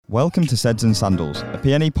Welcome to Seds and Sandals, a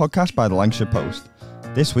PNE podcast by the Lancashire Post.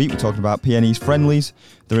 This week we're talking about PNE's friendlies,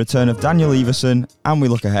 the return of Daniel Everson, and we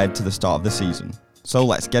look ahead to the start of the season. So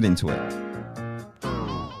let's get into it.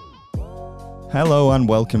 Hello and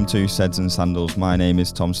welcome to Seds and Sandals. My name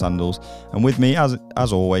is Tom Sandals, and with me, as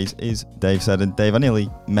always, is Dave Seddon. Dave, I nearly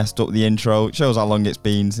messed up the intro. It shows how long it's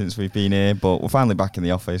been since we've been here, but we're finally back in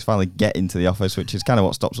the office, finally getting to the office, which is kind of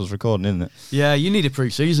what stops us recording, isn't it? Yeah, you need a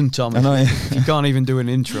pre-season, Tom. If you can't even do an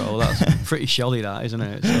intro, that's pretty shoddy, that, isn't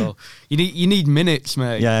it? So you need minutes,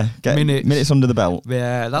 mate. Yeah, get minutes under the belt.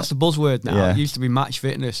 Yeah, that's the buzzword now. Yeah. It used to be match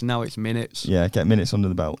fitness, and now it's minutes. Yeah, get minutes under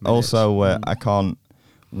the belt. Minutes. Also, I can't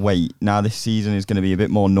wait. Now this season is going to be a bit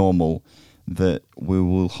more normal, that we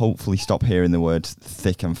will hopefully stop hearing the words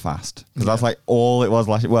thick and fast, because that's like all it was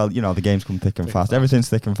last year. Well, you know, the games come thick and fast. Everything's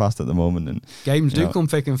thick and fast at the moment, and games do come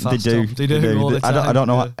thick and fast. They do. Tom. They do. All the time. I don't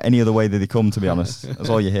know any other way that they come, to be honest. That's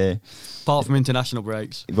all you hear. Apart from international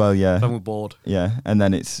breaks. Well, yeah. Then we're bored. Yeah, and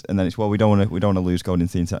then it's well, we don't want to lose going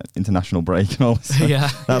into the international break and all this. Yeah,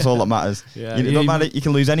 that's all that matters. Yeah, it don't matter. You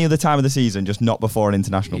can lose any other time of the season, just not before an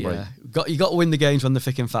international break. You got to win the games when they're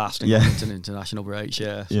thick and fast. And go into international breaks.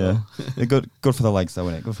 Yeah, so. Yeah. They're good for the legs, though,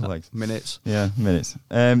 isn't it? Good for the legs. Minutes. Yeah, minutes.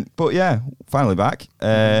 But yeah, finally back.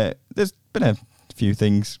 There's been a few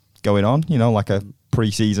things going on, you know, like a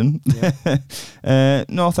pre-season. Yeah.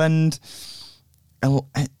 North End.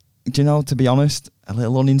 Do you know, to be honest, a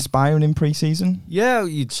little uninspiring in pre-season? Yeah,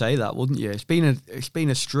 you'd say that, wouldn't you? It's been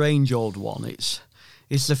a strange old one.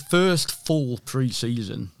 It's the first full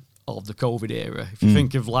pre-season of the COVID era. If you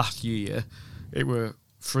think of last year, it were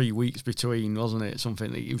 3 weeks between, wasn't it?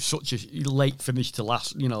 Something. It was such a late finish to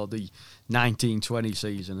last, the 1920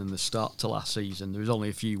 season and the start to last season. There was only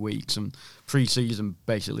a few weeks, and pre-season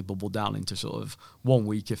basically bubbled down into sort of 1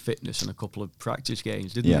 week of fitness and a couple of practice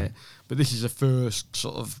games, didn't it? But this is the first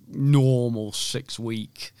sort of normal 6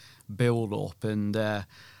 week build up, and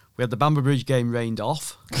we had the Bamber Bridge game rained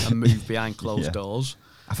off and moved behind closed doors.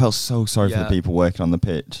 I felt so sorry for the people working on the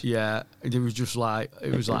pitch. Yeah, it was just like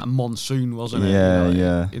a monsoon, wasn't it?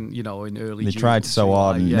 Yeah, In early They June, tried so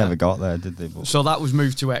hard and July, never got there, did they? But so that was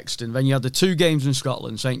moved to Exton. Then you had the two games in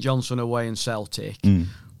Scotland, St Johnstone away and Celtic,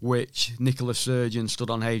 which Nicola Sturgeon stood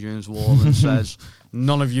on Hadrian's Wall and says,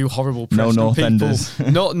 none of you horrible Preston people,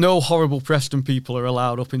 no horrible Preston people are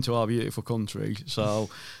allowed up into our beautiful country. So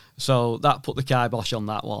that put the kibosh on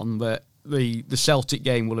that one, but the Celtic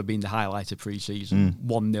game will have been the highlight of pre-season.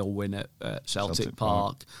 1-0 win at Celtic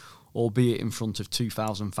Park, albeit in front of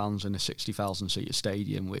 2,000 fans in a 60,000 seater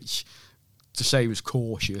stadium, which to say was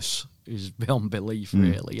cautious is beyond belief,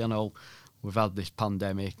 really. I know we've had this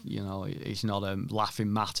pandemic, it's not a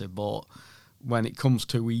laughing matter, but when it comes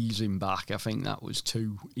to easing back, I think that was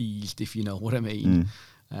too eased, if you know what I mean.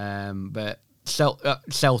 But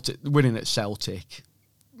Celtic winning at Celtic,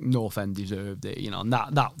 North End deserved it, and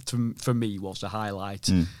that for me was the highlight.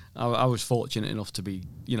 I was fortunate enough to be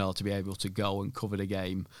able to go and cover the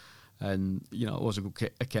game, and it was a good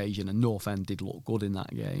occasion. And North End did look good in that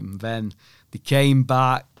game. Then they came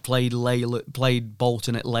back, played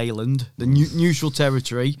Bolton at Leyland, the neutral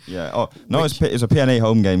territory. Yeah. Oh no, it's a PNA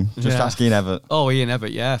home game. Just ask Ian Evatt. Oh, Ian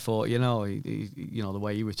Evatt. Yeah, for he, the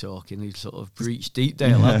way you were talking, he sort of breached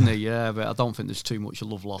Deepdale, hadn't he? Yeah, but I don't think there's too much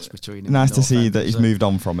love lost between him. Nice to see that he's moved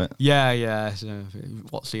on from it. Yeah. So,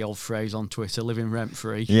 what's the old phrase on Twitter? Living rent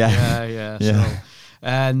free. Yeah. So,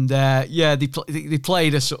 and they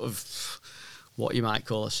played a sort of what you might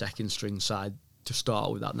call a second string side to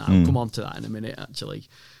start with that night. We'll come on to that in a minute, actually.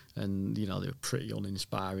 And, they were pretty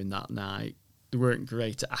uninspiring that night. They weren't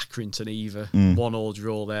great at Accrington either. 1-1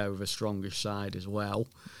 draw there with a strongish side as well.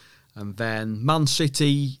 And then Man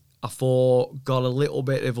City, I thought, got a little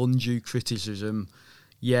bit of undue criticism.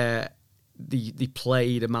 Yeah, they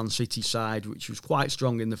played a Man City side which was quite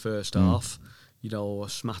strong in the first half. A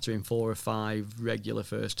smattering 4 or 5 regular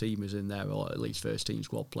first teamers in there, or at least first team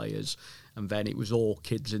squad players. And then it was all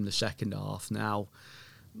kids in the second half. Now,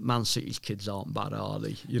 Man City's kids aren't bad, are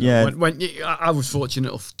they? I was fortunate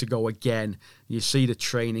enough to go again. You see the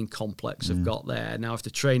training complex they've got there. Now, if the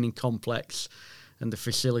training complex and the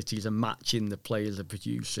facilities are matching the players they're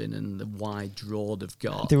producing and the wide draw they've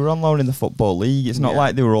got. They were on loan in the Football League. It's not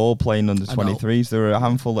like they were all playing under 23s. There were a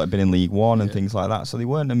handful that had been in League One and things like that. So they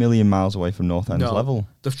weren't a million miles away from North End's level.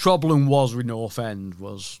 The problem was with North End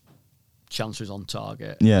was chances on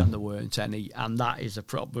target, and there weren't any. And that is a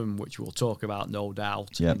problem which we'll talk about, no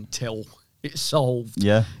doubt, until it's solved.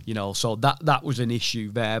 So that was an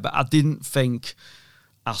issue there. But I didn't think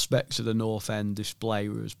aspects of the North End display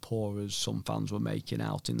were as poor as some fans were making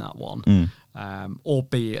out in that one.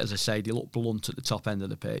 Albeit, as I say, they looked blunt at the top end of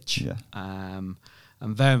the pitch. And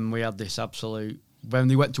then we had this absolute when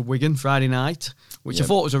they went to Wigan Friday night, which I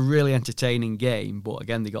thought was a really entertaining game, but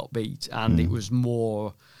again, they got beat. And it was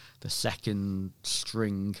more the second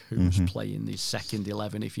string who was playing the second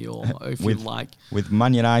 11, if you like. With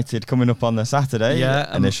Man United coming up on the Saturday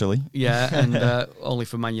initially. And only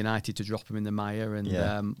for Man United to drop him in the mire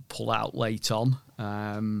and pull out late on.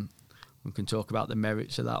 We can talk about the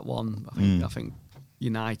merits of that one. I think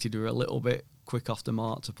United were a little bit quick off the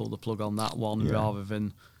mark to pull the plug on that one rather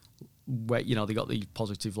than wait. You know, they got the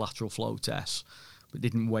positive lateral flow tests, but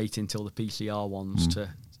didn't wait until the PCR ones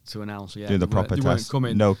to announce. Do the proper test.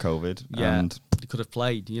 No COVID. And they could have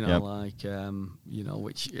played. You know,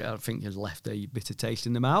 which I think has left a bitter taste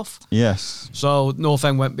in the mouth. Yes. So North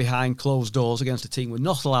End went behind closed doors against a team we're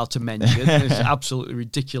not allowed to mention. It's an absolutely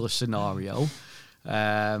ridiculous scenario.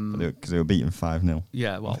 Because they were beaten 5-0.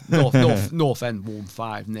 Yeah, well, North End won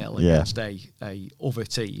 5-0 against a other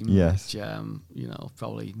team. Yes. Which,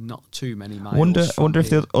 probably not too many miles. I wonder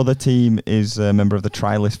if the other team is a member of the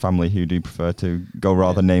Trialist family who do prefer to go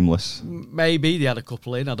rather nameless. Maybe they had a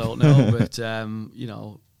couple in, I don't know. But,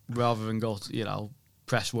 rather than go,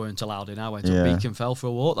 press weren't allowed in. I went to Beaconfell for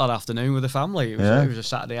a walk that afternoon with the family. It was a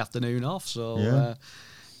Saturday afternoon off, so...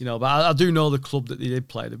 but I do know the club that they did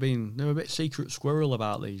play. They're a bit secret squirrel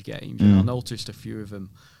about these games. I noticed a few of them,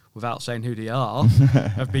 without saying who they are,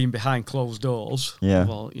 have been behind closed doors. Yeah.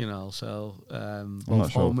 Well,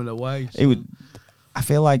 both home and away. So. I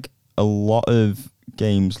feel like a lot of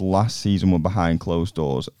games last season were behind closed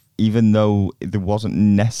doors, even though it wasn't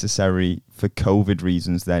necessary for COVID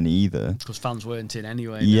reasons then either. Because fans weren't in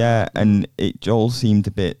anyway. Yeah, and it all seemed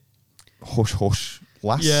a bit hush-hush.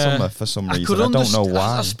 Last summer, for some reason, I don't know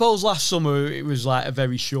why. I suppose last summer it was like a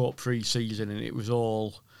very short pre-season, and it was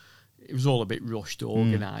all a bit rushed,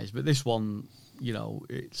 organised. But this one,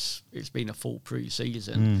 it's been a full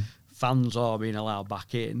pre-season. Fans are being allowed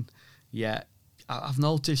back in. Yet I've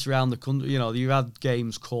noticed around the country, you've had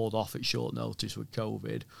games called off at short notice with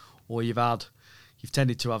COVID, or you've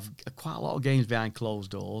tended to have quite a lot of games behind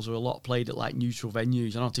closed doors, or a lot played at like neutral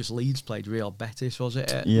venues. I noticed Leeds played Real Betis, was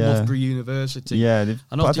it, at Loughborough University? Yeah, I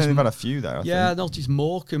think they've had a few there. I noticed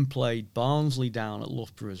Morecambe played Barnsley down at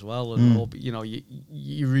Loughborough as well. And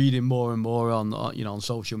you're reading more and more on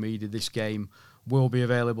social media. This game will be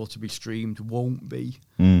available to be streamed, won't be.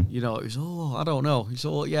 It was I don't know. It's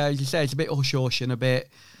all as you say, it's a bit hush-hush and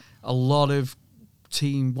a lot of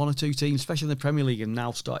one or two teams, especially in the Premier League, have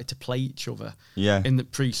now started to play each other in the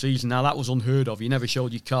pre-season. Now that was unheard of. You never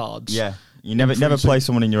showed your cards. Yeah, you never play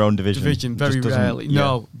someone in your own division. Very rarely.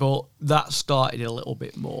 No, but that started a little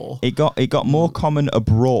bit more. It got more common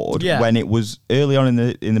abroad when it was early on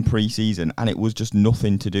in the pre-season, and it was just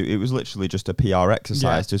nothing to do. It was literally just a PR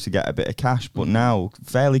exercise just to get a bit of cash. But now,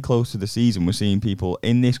 fairly close to the season, we're seeing people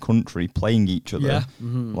in this country playing each other. Yeah.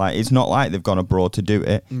 Like, it's not like they've gone abroad to do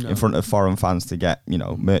it in front of foreign fans to get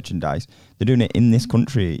merchandise. They're doing it in this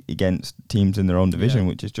country against teams in their own division,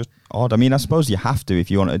 which is just odd. I mean, I suppose you have to if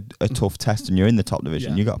you want a tough test and you're in the top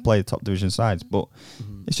division. You've got to play the top division sides, but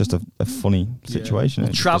it's just a funny situation.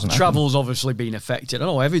 Well, travel's obviously been affected. I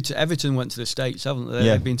know Everton went to the States, haven't they?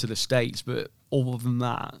 They've been to the States, but other than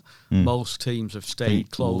that, most teams have stayed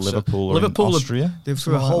closer. Liverpool, Austria.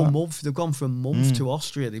 For a whole month. They've gone for a month to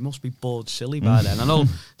Austria. They must be bored silly by then. I know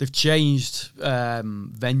they've changed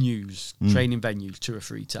venues, training venues 2 or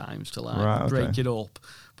 3 times to break it up.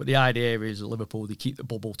 But the idea is at Liverpool, they keep the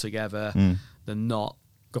bubble together. They're not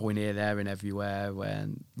going here, there and everywhere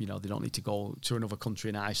when, they don't need to go to another country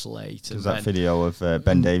and isolate. There's that video of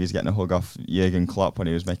Ben Davies getting a hug off Jurgen Klopp when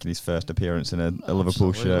he was making his first appearance in a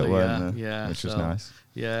Liverpool shirt, which was nice.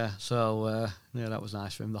 Yeah, so that was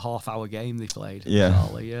nice for him. The half-hour game they played.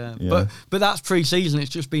 Yeah. But that's pre-season. It's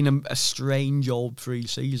just been a strange old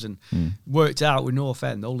pre-season. Worked out with North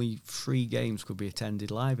End. Only 3 games could be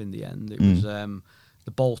attended live in the end. It was the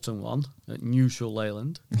Bolton one at neutral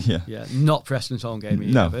Leyland. Yeah. Not Preston's home game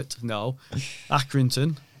either. No.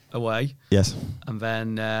 Accrington away. Yes. And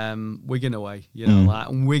then Wigan away.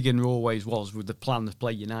 And Wigan always was with the plan to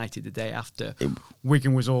play United the day after.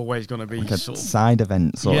 Wigan was always going to be like a side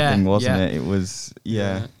event sort of thing, wasn't it? It was,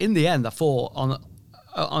 In the end, I thought on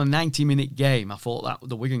a 90-minute game, I thought that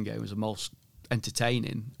the Wigan game was the most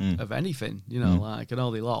entertaining of anything. I know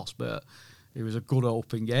they lost, but it was a good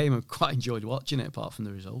open game. I quite enjoyed watching it, apart from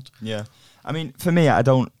the result. Yeah, I mean, for me, I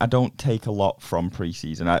don't take a lot from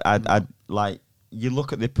pre-season. I like, you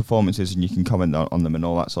look at the performances and you can comment on them and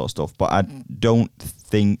all that sort of stuff, but I don't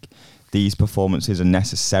think these performances are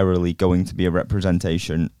necessarily going to be a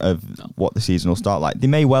representation of what the season will start like. They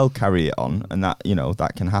may well carry it on, and that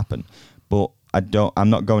that can happen. But I'm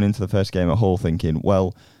not going into the first game at Hull thinking,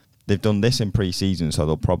 well, they've done this in pre-season, so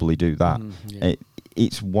they'll probably do that.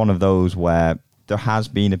 it's one of those where there has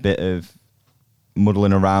been a bit of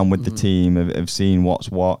muddling around with the team of seeing what's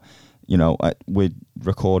what. You know, we're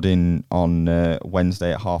recording on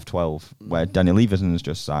Wednesday at 12:30, where Daniel Everson has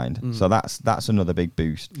just signed. So that's another big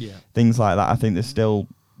boost. Yeah. Things like that. I think there's still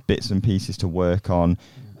bits and pieces to work on.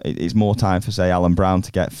 It's more time for, say, Alan Brown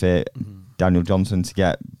to get fit, Daniel Johnson to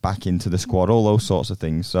get back into the squad, all those sorts of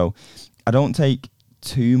things. So I don't take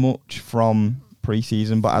too much from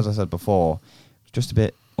pre-season, but as I said before, it's just a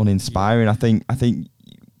bit uninspiring. I think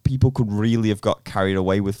people could really have got carried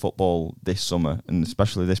away with football this summer, and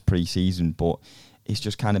especially this pre-season, but it's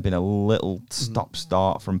just kind of been a little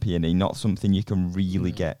stop-start from P&E, not something you can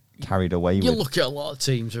really get carried away with. You look at a lot of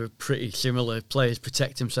teams who are pretty similar. Players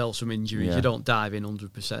protect themselves from injuries. Yeah. You don't dive in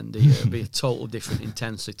 100%, do you? It'll be a total different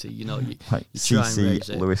intensity. You know, you try and raise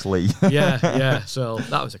it. Lewis Lee. yeah. So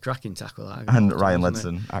that was a cracking tackle. And Ryan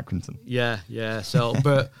Ledson, Accrington. Yeah. So,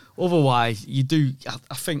 but otherwise, you do.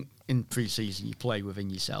 I think in pre-season you play within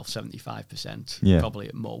yourself 75%, probably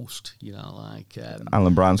at most. You know, like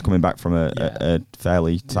Alan Brown's coming back from a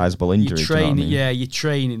fairly sizable injury. Your training, your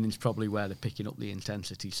training is probably where they're picking up the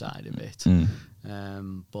intensity side of it.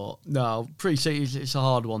 But no, pre-season it's a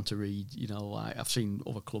hard one to read. You know, like I've seen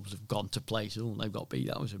other clubs have gone to places and they've got beat.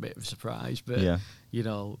 That was a bit of a surprise, but you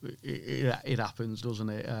know, it happens, doesn't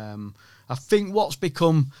it? I think what's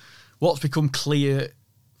become clear.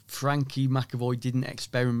 Frankie McAvoy didn't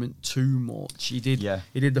experiment too much. He did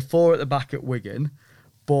the 4 at the back at Wigan,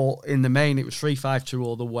 but in the main it was 3-5-2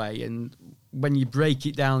 all the way. And when you break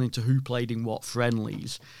it down into who played in what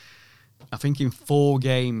friendlies, I think in 4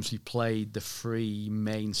 games he played the 3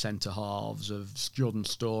 main centre halves of Jordan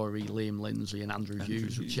Storey, Liam Lindsay and Andrew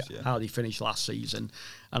Hughes, which how they finished last season.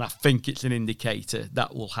 And I think it's an indicator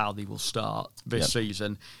that how they will start this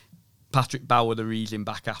season. Patrick Bauer, the reason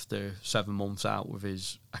back after 7 months out with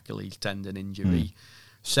his Achilles tendon injury.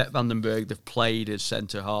 Seth Vandenberg, they've played as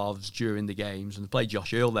centre halves during the games, and they played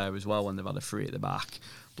Josh Earl there as well when they've had a 3 at the back.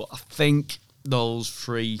 But I think those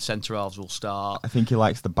 3 centre halves will start. I think he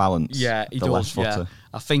likes the balance. Yeah, he does. Left footer.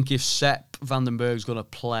 I think if Sepp Vandenberg's going to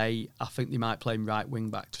play, I think they might play him right wing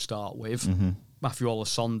back to start with. Matthew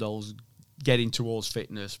Olosondo's getting towards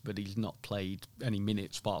fitness, but he's not played any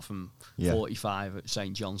minutes apart from 45 at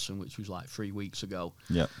St Johnstone, which was like 3 weeks ago.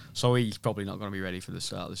 Yeah. So he's probably not going to be ready for the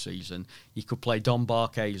start of the season. You could play Don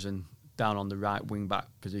Barkhuizen down on the right wing back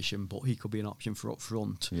position, but he could be an option for up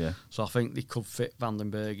front. Yeah. So I think they could fit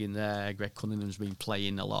Vandenberg in there. Greg Cunningham's been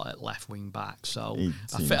playing a lot at left wing back, so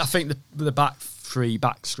I think the back 3,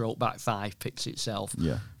 back 5 picks itself.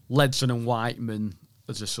 Yeah. Ledson and Whiteman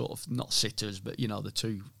as a sort of not sitters, but you know the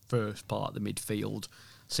 2 first part of the midfield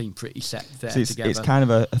seem pretty set there together. It's kind of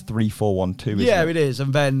a 3-4-1-2, isn't it? Yeah, it is.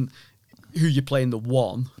 And then who you play in the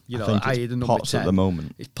 1, you know, i.e. the number Potts 10. At the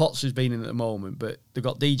moment. It's Potts who's been in at the moment, but they've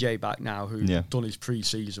got DJ back now who's done his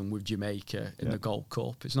pre-season with Jamaica in the Gold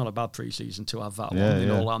Cup. It's not a bad pre-season to have that one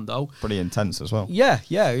in Orlando. Pretty intense as well. Yeah,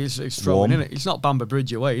 it's throwing in it. It's not Bamber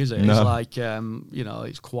Bridge away, is it? No. It's like, you know,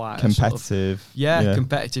 it's quite competitive.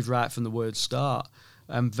 Competitive right from the word start.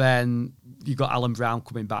 And then you've got Alan Brown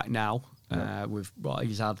coming back now with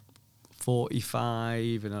he's had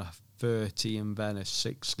 45 and a 30 and then a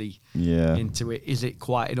 60 into it. Is it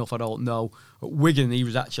quite enough? I don't know. At Wigan, he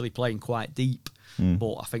was actually playing quite deep,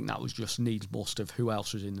 but I think that was just needs must of who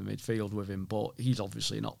else was in the midfield with him. But he's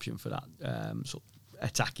obviously an option for that sort of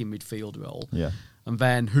attacking midfield role. Yeah. And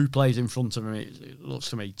then who plays in front of him? It looks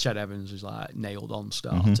to me Ched Evans is like nailed on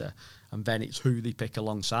starter, and then it's who they pick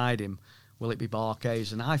alongside him. Will it be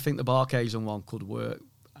Barkhuizen? And I think the Barkhuizen one could work.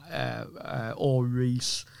 Or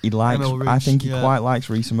Reece. I think he quite likes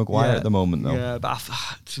Reece and Maguire at the moment, though. Yeah, but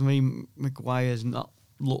to me, Maguire's not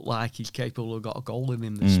looked like he's capable of got a goal in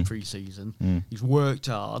him this pre-season. He's worked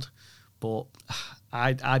hard, but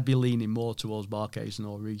I'd be leaning more towards Barkhuizen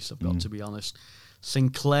or Reece, I've got to be honest.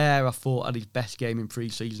 Sinclair, I thought, had his best game in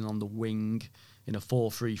pre-season on the wing in a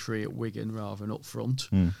 4-3-3 at Wigan rather than up front.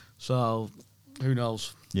 So, who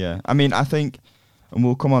knows? Yeah, I mean, I think, and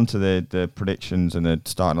we'll come on to the predictions and the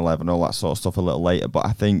starting 11 and all that sort of stuff a little later, but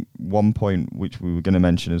I think one point which we were going to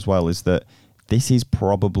mention as well is that this is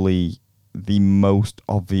probably the most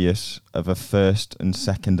obvious of a first and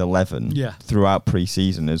second 11 throughout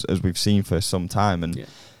pre-season, as we've seen for some time. And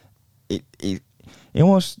it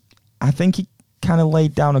almost, I think he kind of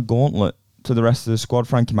laid down a gauntlet to the rest of the squad,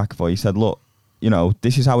 Frankie McAvoy. He said, look, you know,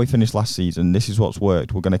 this is how we finished last season. This is what's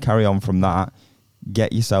worked. We're going to carry on from that.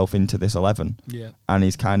 Get yourself into this 11. Yeah. And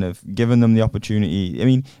he's kind of given them the opportunity. I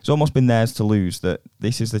mean, it's almost been theirs to lose, that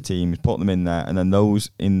this is the team. He's put them in there, and then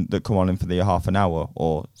those that come on in for the half an hour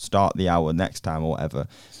or start the hour next time or whatever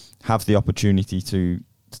have the opportunity to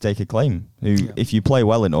stake a claim. Who, if you play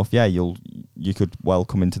well enough, you could well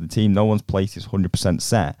come into the team. No one's place is 100%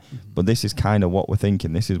 set, but this is kind of what we're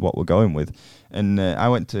thinking. This is what we're going with. And I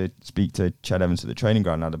went to speak to Ched Evans at the training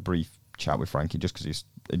ground and had a brief chat with Frankie just because he's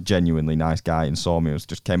a genuinely nice guy and saw me.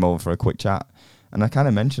 Just came over for a quick chat. And I kind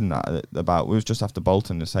of mentioned that about, we was just after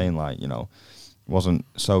Bolton and saying, like, wasn't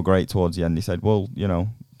so great towards the end. He said, well,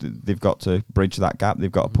 they've got to bridge that gap.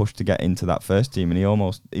 They've got to push to get into that first team.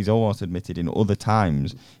 And he's almost admitted in other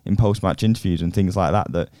times in post-match interviews and things like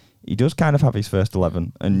that he does kind of have his first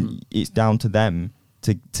 11 and it's down to them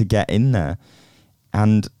to get in there.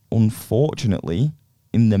 And unfortunately,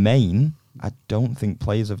 in the main, I don't think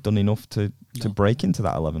players have done enough to break into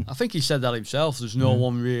that 11. I think he said that himself. There's no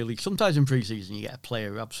one really. Sometimes in pre-season you get a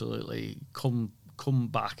player who absolutely come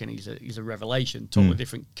back and he's a revelation, totally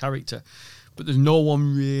different character. But there's no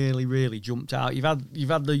one really jumped out. You've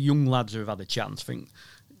had the young lads who have had a chance. I think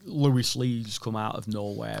Lewis Lee's come out of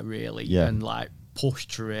nowhere really and like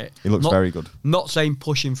pushed through it. He looks very good. Not saying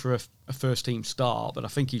pushing for a first team start, but I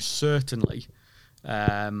think he's certainly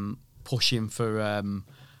pushing for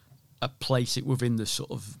a place within the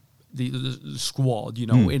sort of the squad,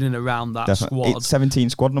 in and around that squad. It's 17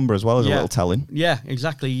 squad number as well as a little telling. Yeah,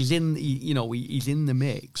 exactly. He's in, he's in the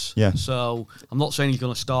mix. Yeah. So I'm not saying he's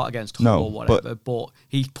going to start against Hull or whatever, but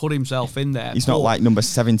he's put himself in there. He's not like number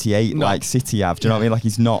 78 like City have. Do you know what I mean? Like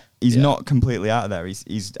he's not completely out of there.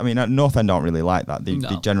 He's. I mean, North End aren't really like that. They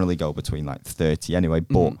generally go between like 30 anyway.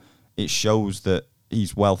 But it shows that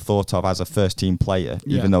he's well thought of as a first team player,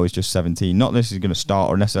 even though he's just 17. Not necessarily going to start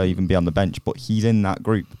or necessarily even be on the bench, but he's in that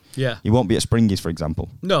group. Yeah, he won't be at Springies, for example.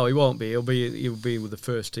 No, he won't be. He'll be with the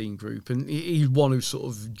first team group, and he's one who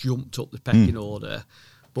sort of jumped up the pecking order.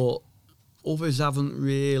 But others haven't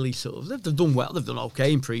really sort of. They've done well. They've done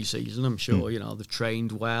okay in pre-season. I'm sure they've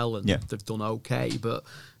trained well and they've done okay. But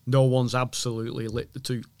no one's absolutely lit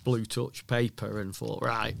the blue touch paper and thought,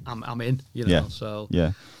 right, I'm in. So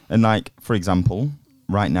and like for example,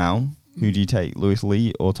 right now, who do you take, Lewis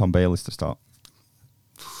Lee or Tom Bayliss to start?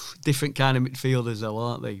 Different kind of midfielders though,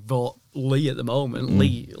 aren't they? But Lee at the moment,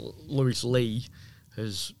 Lewis Lee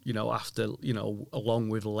has, after, along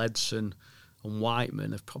with Ledson and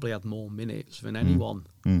Whiteman, have probably had more minutes than anyone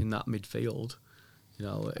in that midfield.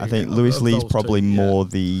 I think Lewis Lee's probably more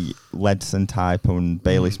the Ledson type and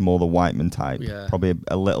Bayliss more the Whiteman type. Yeah. Probably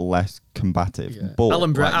a little less combative. Yeah. But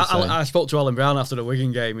Alan Brown, I spoke to Alan Brown after the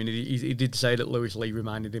Wigan game and he did say that Lewis Lee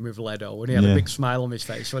reminded him of Ledo and he had a big smile on his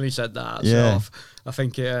face when he said that. Yeah. So I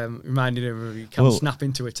think it reminded him of he can snap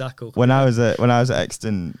into a tackle. When I was at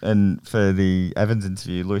Exton and for the Evans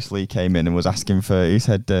interview, Lewis Lee came in and was asking he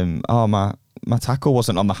said, my tackle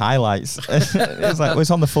wasn't on the highlights. It was like, it's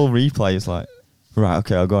on the full replay. It's like, right,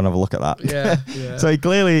 okay, I'll go and have a look at that. Yeah. So he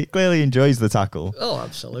clearly enjoys the tackle. Oh,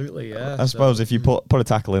 absolutely, yeah. I suppose if you put a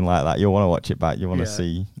tackle in like that, you'll want to watch it back. You want to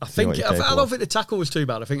see. I don't think the tackle was too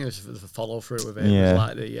bad. I think it was the follow through with it. Yeah. It was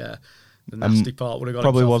like the nasty part would have got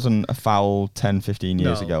probably wasn't a foul 10, 15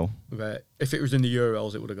 years ago. But if it was in the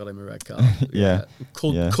Euros, it would have got him a red card.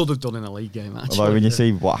 Could have done in a league game, actually. Although when you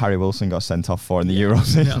see what Harry Wilson got sent off for in the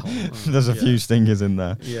Euros, there's a few stingers in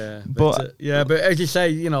there. Yeah, but as you say,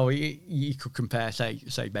 you could compare,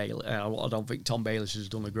 say Bayliss. I don't think Tom Bayliss has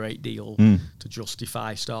done a great deal to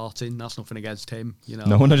justify starting. That's nothing against him.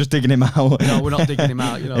 No, we're not just digging him out. No, we're not digging him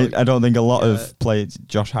out. I don't think a lot of players,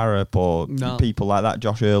 Josh Harrop or people like that,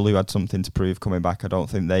 Josh Earle, who had something to prove coming back, I don't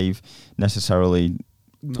think they've necessarily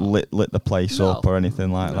lit the place up or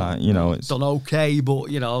anything like that. It's done okay,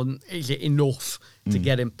 but is it enough to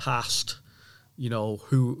get him past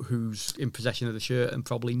who's in possession of the shirt and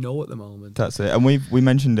probably no at the moment? That's it. And we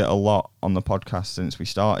mentioned it a lot on the podcast since we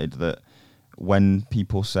started that when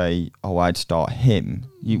people say, "Oh, I'd start him,"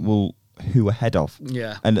 who ahead of?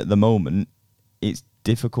 Yeah. And at the moment, it's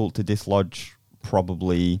difficult to dislodge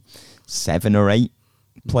probably 7 or 8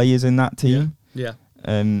 players in that team. Yeah.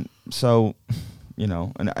 So,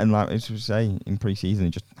 and like as we say, in pre-season,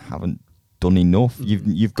 you just haven't done enough.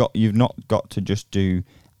 You've not got to just do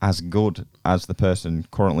as good as the person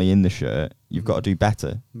currently in the shirt. You've got to do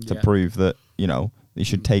better to prove that you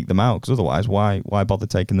should take them out. Because otherwise, why bother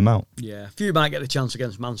taking them out? Yeah, a few might get the chance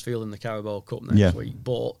against Mansfield in the Carabao Cup next week,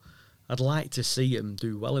 but I'd like to see him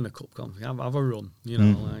do well in a cup competition. Have a run.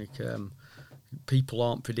 People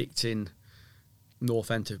aren't predicting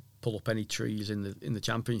North End to pull up any trees in the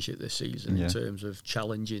Championship this season in terms of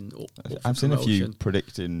challenging up I've seen a few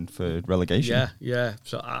predicting for relegation. Yeah.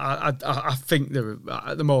 So I think they're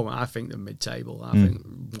at the moment. I think they're mid-table. I think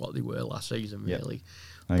what they were last season really.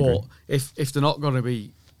 But if they're not going to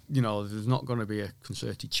be, there's not going to be a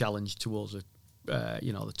concerted challenge towards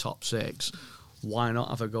the top 6. why not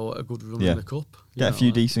have a go at a good run in the cup? Get a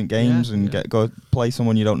few decent games and go play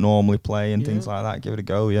someone you don't normally play and things like that. Give it a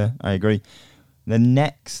go. Yeah, I agree. The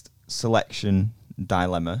next selection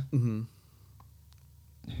dilemma. Mm-hmm.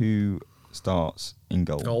 Who starts in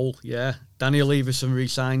goal? Daniel Everson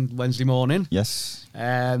re-signed Wednesday morning. Yes.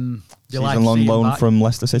 Season-long loan from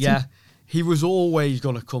Leicester City. Yeah. He was always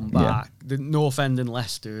going to come back. The North End and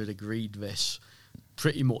Leicester had agreed this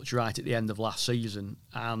pretty much right at the end of last season.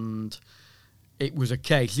 And it was a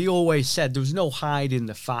case. He always said there was no hiding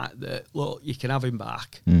the fact that, look, you can have him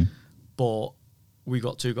back, but we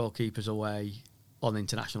got 2 goalkeepers away on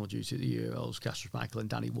international duty at the Euros, Casper Schmeichel and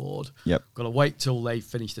Danny Ward. Yep. Got to wait till they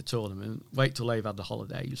finish the tournament, wait till they've had the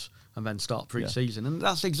holidays, and then start pre-season. And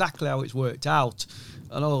that's exactly how it's worked out.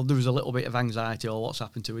 I know there was a little bit of anxiety or what's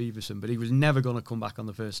happened to Everson, but he was never going to come back on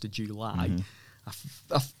the 1st of July.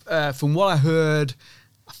 From what I heard,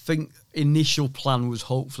 I think initial plan was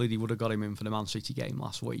hopefully they would have got him in for the Man City game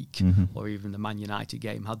last week, or even the Man United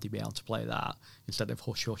game, had they been able to play that, instead of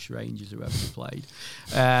Hush Hush Rangers, whoever they played.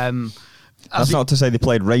 That's not to say they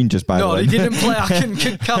played Rangers, by the way. No, they didn't play. I can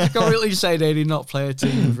categorically say they did not play a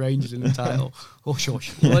team with Rangers in the title. Hush,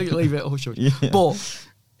 hush. Leave it, hush, hush. Yeah. But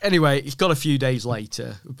anyway, it's got a few days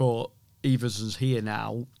later, but Everson's here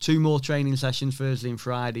now. 2 more training sessions, Thursday and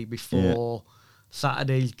Friday, before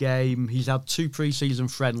Saturday's game. He's had 2 pre-season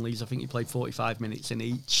friendlies. I think he played 45 minutes in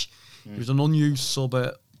each. He was an unused sub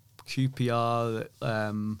at QPR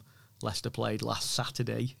that Leicester played last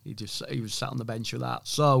Saturday. He was sat on the bench for that.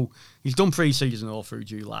 So he's done pre-season all through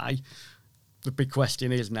July. The big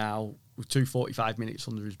question is now, with 2 45 minutes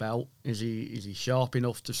under his belt, is he sharp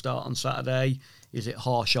enough to start on Saturday? Is it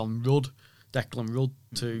harsh on Rudd, Declan Rudd,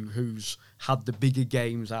 who's had the bigger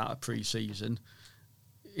games out of pre-season?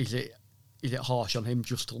 Is it harsh on him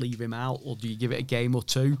just to leave him out, or do you give it a game or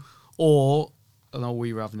 2? Or, I know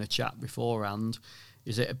we were having a chat beforehand,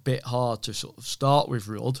 is it a bit hard to sort of start with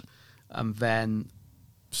Rudd and then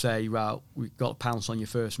say, well, we've got to pounce on your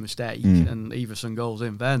first mistake, and Everson goes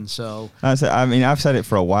in then? So that's it. I mean, I've said it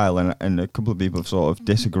for a while, and a couple of people have sort of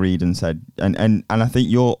disagreed and said, and I think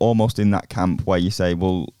you're almost in that camp where you say,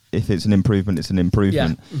 well, if it's an improvement, it's an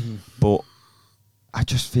improvement. Yeah. But I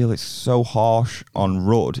just feel it's so harsh on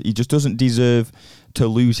Rudd. He just doesn't deserve to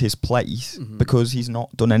lose his place because he's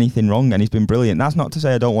not done anything wrong and he's been brilliant. That's not to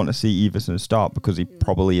say I don't want to see Everson start, because he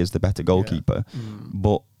probably is the better goalkeeper.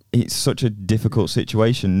 But it's such a difficult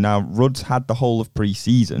situation. Now, Rudd's had the whole of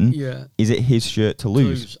pre-season. Yeah. Is it his shirt to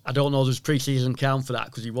lose? I don't know. Does pre-season count for that?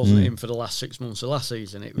 Because he wasn't in for the last 6 months of last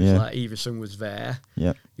season. It was like Everson was there.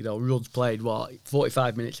 Yeah. You know, Rudd's played,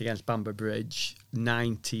 45 minutes against Bamber Bridge,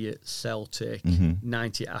 90 at Celtic,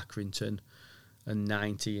 90 at Accrington, and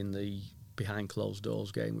 90 in the behind closed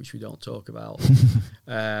doors game, which we don't talk about.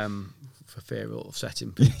 For fear of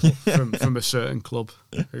upsetting people from a certain club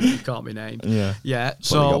who can't be named. Yeah.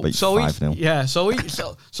 So he's had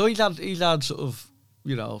sort of,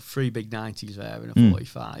 you know, 3 big 90s there in a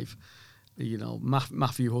 45. You know,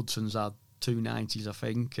 Matthew Hudson's had 2 90s, I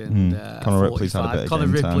think, and Conor Ripley's had a bit. Conor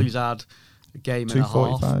Ripley's had a game and a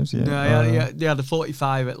half. They had a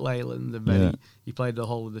 45 at Leyland, and then he played the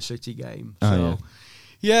whole of the City game.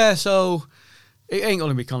 So it ain't going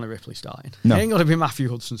to be Conor Ripley starting. No. It ain't going to be Matthew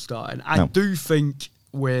Hudson starting. I do think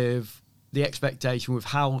with the expectation, with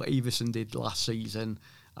how Everson did last season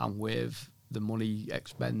and with the money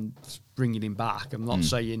bringing him back, I'm not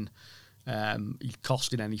saying he's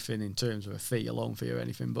costing anything in terms of a loan fee or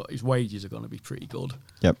anything, but his wages are going to be pretty good.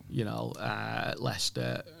 Yep. You know,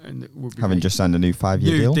 Leicester. And having just signed a new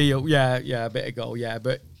 5-year deal. Yeah, a bit ago,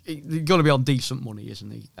 but he's got to be on decent money,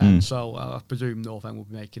 isn't he? And so I presume North End will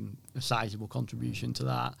be making a sizable contribution to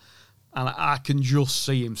that. And I can just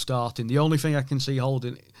see him starting. The only thing I can see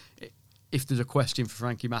holding, if there's a question for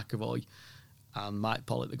Frankie McAvoy and Mike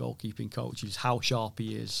Pollitt, the goalkeeping coach, is how sharp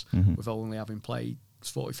he is with only having played 2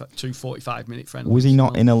 45-minute friendlies. Was he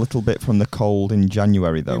not in a little bit from the cold in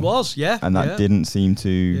January, though? He was, yeah. And that didn't seem to...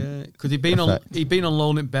 Yeah, because he'd been on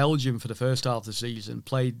loan in Belgium for the first half of the season,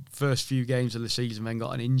 played first few games of the season, then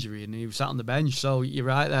got an injury, and he was sat on the bench. So you're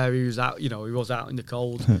right there, he was out, he was out in the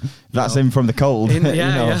cold. That's him from the cold.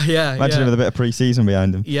 Imagine with a bit of pre-season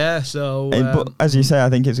behind him. Yeah, so... but as you say, I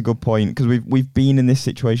think it's a good point, because we've been in this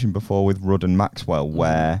situation before with Rudd and Maxwell,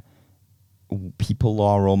 where people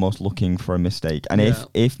are almost looking for a mistake, and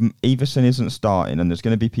if Everson isn't starting, and there's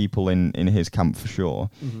going to be people in his camp for sure,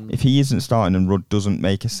 if he isn't starting and Rudd doesn't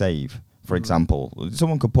make a save, for example,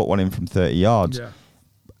 someone could put one in from 30 yards,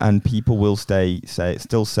 and people will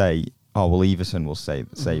still say, oh well, Everson will save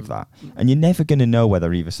that, and you're never going to know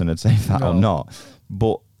whether Everson had saved that or not,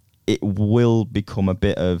 but it will become a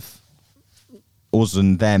bit of us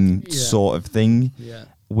and them sort of thing,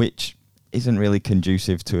 which isn't really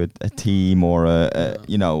conducive to a team or a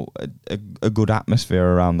good atmosphere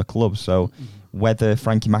around the club. So whether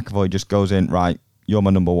Frankie McAvoy just goes in, right, you're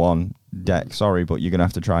my number one, Deck, sorry, but you're going to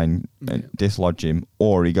have to try and dislodge him,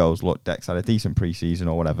 or he goes, look, Deck's had a decent pre-season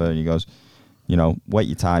or whatever, and he goes, wait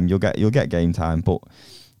your time, you'll get game time, but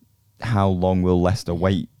how long will Leicester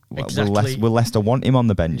wait? Exactly. Will Leicester want him on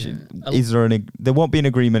the bench? Is there won't be an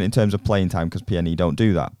agreement in terms of playing time because PNE don't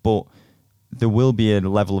do that, but there will be a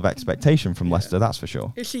level of expectation from Leicester, that's for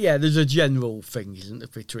sure. There's a general thing, isn't there,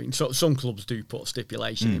 between... So some clubs do put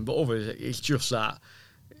stipulation in, but others, it's just that,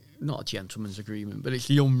 not a gentleman's agreement, but it's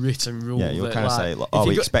the unwritten rule. Yeah, you'll kind of say,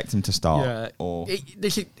 we expect him to start. Yeah,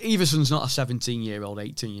 Everson's not a 17-year-old,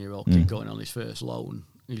 18-year-old kid going on his first loan.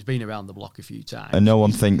 He's been around the block a few times. And no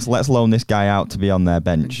one thinks, let's loan this guy out to be on their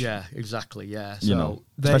bench. Yeah, exactly, yeah. So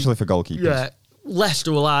especially for goalkeepers. Yeah.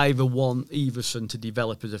 Leicester will either want Everson to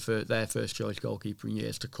develop as their first choice goalkeeper in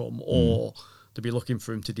years to come, or to be looking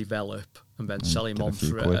for him to develop and then sell him on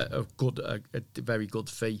for a very good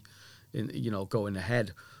fee, going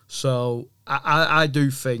ahead. So I do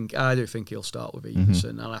think he'll start with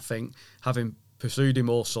Everson, and I think having pursued him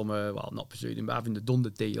all summer, well, not pursued him, but having done the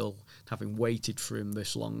deal, having waited for him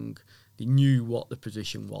this long. He knew what the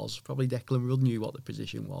position was. Probably Declan Rudd knew what the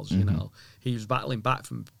position was. He was battling back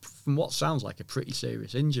from what sounds like a pretty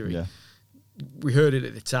serious injury. Yeah. We heard it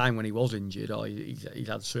at the time when he was injured, or he'd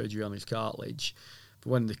had surgery on his cartilage.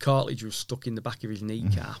 But when the cartilage was stuck in the back of his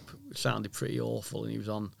kneecap, it sounded pretty awful, and he was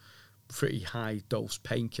on pretty high dose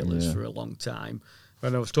painkillers for a long time.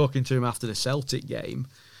 When I was talking to him after the Celtic game,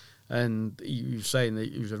 and he was saying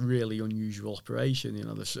that it was a really unusual operation.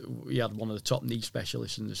 He had one of the top knee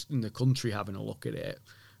specialists in the country having a look at it,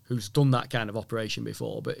 who's done that kind of operation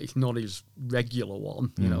before, but it's not his regular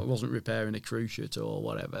one. It wasn't repairing a cruciate or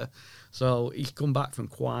whatever. So he's come back from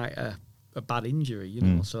quite a bad injury,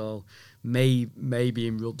 So maybe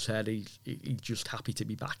in Rudd's head, he's just happy to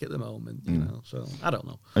be back at the moment, So I don't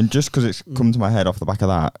know. And just because it's come to my head off the back of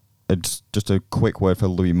that, it's just a quick word for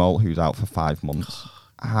Louis Moult, who's out for 5 months.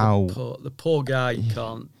 How the poor guy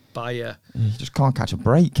can't buy a... He just can't catch a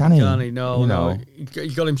break, can he? Can he? No. He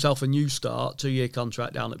got himself a new start, 2-year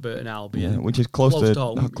contract down at Burton Albion. Which is close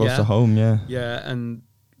to home. Yeah, and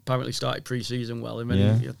apparently started pre-season well. I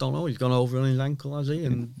don't know, he's gone over on his ankle, has he?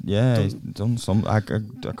 And he's done some... I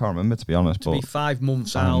can't remember, to be honest. To be 5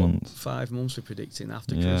 months out, 5 months we're predicting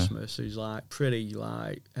after Christmas, he's pretty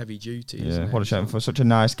heavy duty, isn't it? What a shame for such a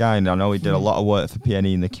nice guy. And I know he did a lot of work for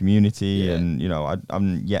PNE in the community, and,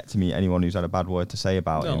 I'm yet to meet anyone who's had a bad word to say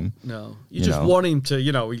about him. No, you just want him to,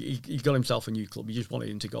 he got himself a new club, you just wanted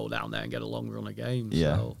him to go down there and get a long run of games.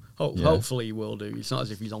 Yeah. So hopefully he will do. It's not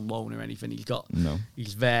as if he's on loan or anything. He's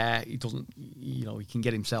there. He doesn't. He can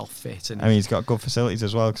get himself fit. And he's got good facilities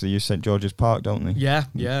as well because they use St George's Park, don't they? Yeah.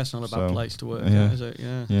 It's not a bad place to work. Is it?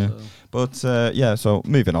 Yeah. So. But So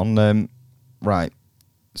moving on. Right.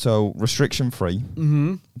 So restriction free.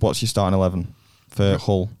 Mm-hmm. What's your starting 11 for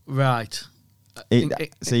Hull? Right.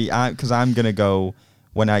 Because I'm gonna go.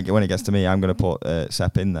 When it gets to me, I'm going to put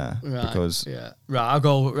Sepp in there because I'll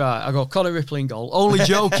go Conor Ripley in goal. Only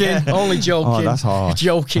joking. Oh, that's harsh.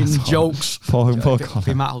 Joking. That's jokes. Poor It'd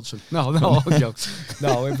be Matt Hudson. No jokes.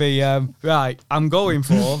 No, it'd be right. I'm going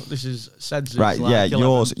for this is Sed's right. Yeah,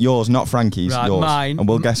 11. yours, not Frankie's. Right, yours, mine, and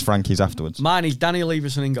we'll guess Frankie's afterwards. Mine is Daniel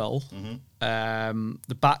Everson in goal. Mm-hmm.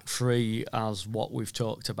 The back three, as what we've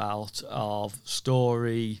talked about, of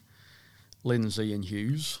Story, Lindsay, and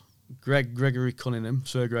Hughes. Gregory Cunningham,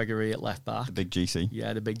 Sir Gregory at left back. The big GC.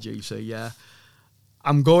 Yeah, the big GC, yeah.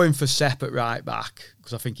 I'm going for Sepp at right back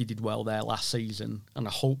because I think he did well there last season and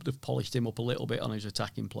I hope they've polished him up a little bit on his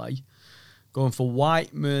attacking play. Going for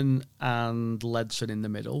Whiteman and Ledson in the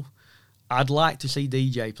middle. I'd like to see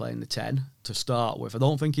DJ playing the 10 to start with. I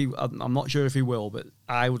don't think I'm not sure if he will, but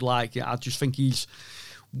I would like it. I just think he's...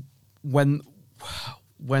 When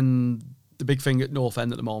the big thing at North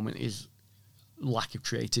End at the moment is lack of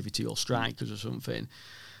creativity or strikers or something,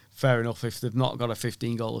 fair enough. If they've not got a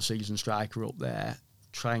 15-goal a season striker up there,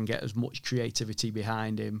 try and get as much creativity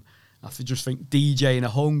behind him. I just think DJ in a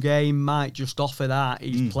home game might just offer that.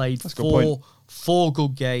 He's played four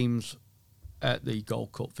good games at the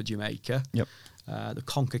Gold Cup for Jamaica. Yep. The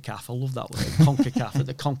CONCACAF, I love that word. CONCACAF at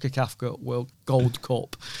the CONCACAF World Gold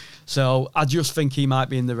Cup. So I just think he might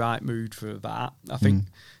be in the right mood for that. I think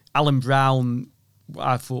Alan Brown,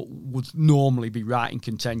 I thought, would normally be right in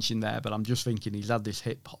contention there, but I'm just thinking he's had this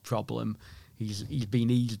hip problem. He's been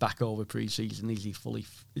eased back over pre-season. Is he fully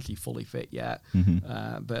fit yet?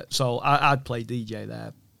 Mm-hmm. But so I'd play DJ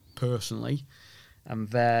there personally. And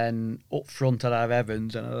then up front, I'd have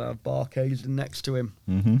Evans and I'd have Barkhuizen next to him.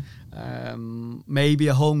 Mm-hmm. Maybe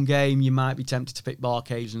a home game, you might be tempted to pick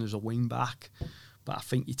Barkhuizen as a wing back, but I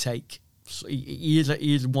think you take. He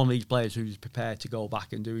is one of these players who's prepared to go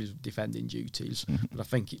back and do his defending duties, but I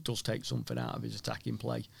think it does take something out of his attacking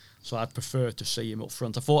play. So I'd prefer to see him up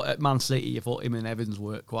front. I thought at Man City, him and Evans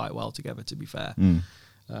worked quite well together, to be fair.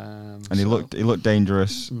 And he looked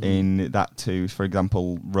dangerous in that too. For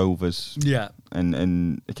example, Rovers,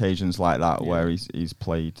 and occasions like that where he's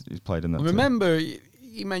played in that. I remember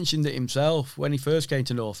he mentioned it himself when he first came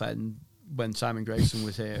to North End. When Simon Grayson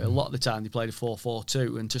was here, a lot of the time they played a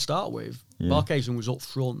 4-4-2, and to start with, Barkhuizen was up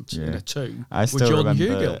front in a 2 with Jordan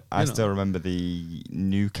Hugill. I still remember the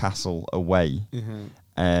Newcastle away,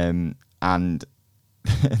 and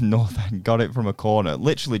North End got it from a corner,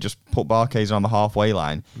 literally just put Barkhuizen on the halfway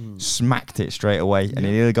line, smacked it straight away, and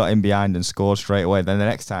he nearly got in behind and scored straight away. Then the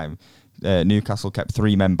next time, Newcastle kept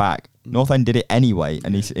 3 men back. North End did it anyway,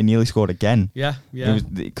 and he nearly scored again.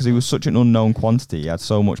 Because he was such an unknown quantity. He had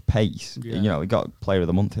so much pace. He got Player of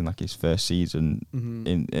the Month in like his first season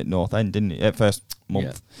at North End, didn't he? At first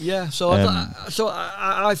month. So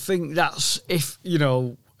I think that's if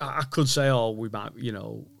I could say, we might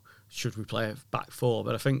should we play a back 4?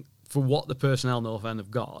 But I think for what the personnel North End have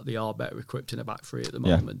got, they are better equipped in a back 3 at the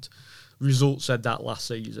moment. Results said that last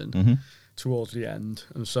season. Towards the end,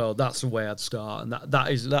 and so that's the way I'd start, and that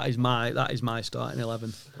is my starting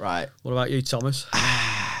 11. Right. What about you, Thomas?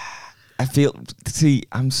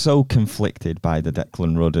 I'm so conflicted by the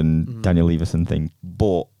Declan Rudd and Daniel Everson thing,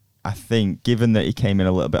 but I think given that he came in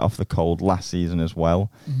a little bit off the cold last season as well,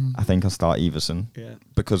 I think I'll start Everson.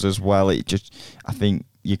 Because as well, I think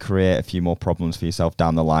you create a few more problems for yourself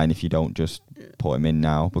down the line if you don't just put him in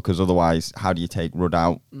now, because otherwise, how do you take Rudd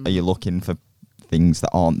out? Are you looking for things that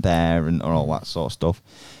aren't there and all that sort of stuff?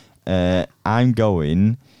 I'm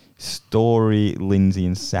going Story, Lindsay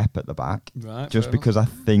and Sepp at the back, just because I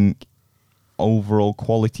think overall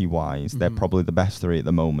quality wise they're probably the best 3 at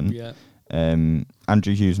the moment.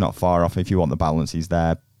 Andrew Hughes not far off if you want the balance, he's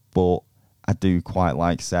there, but I do quite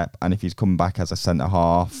like Sepp, and if he's coming back as a centre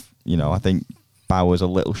half, I think Bauer's a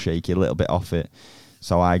little shaky, a little bit off it,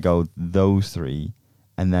 so I go those 3.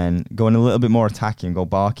 And then going a little bit more attacking, go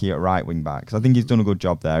Barkey at right wing back. Because I think he's done a good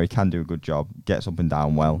job there. He can do a good job. Gets up and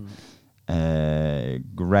down well.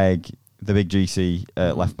 Greg, the big GC,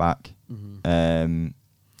 left back.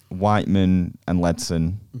 Whiteman and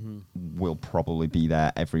Ledson will probably be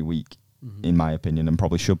there every week, in my opinion, and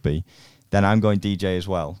probably should be. Then I'm going DJ as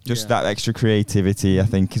well. Just that extra creativity, I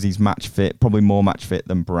think, because he's match fit, probably more match fit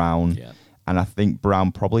than Brown. And I think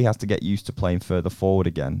Brown probably has to get used to playing further forward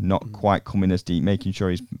again, not quite coming as deep, making sure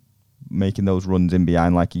he's making those runs in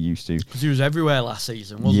behind like he used to. Because he was everywhere last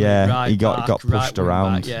season, wasn't he? Yeah, he got pushed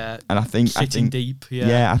around. Back, and I think sitting deep.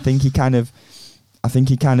 I think he kind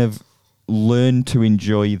of learned to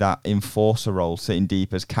enjoy that enforcer role, sitting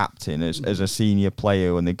deep as captain, as a senior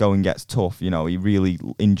player. When the going gets tough, he really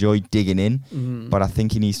enjoyed digging in. But I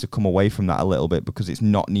think he needs to come away from that a little bit, because it's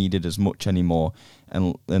not needed as much anymore,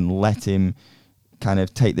 and let him kind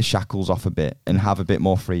of take the shackles off a bit and have a bit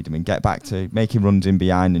more freedom and get back to making runs in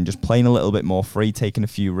behind and just playing a little bit more free, taking a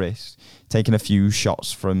few risks, taking a few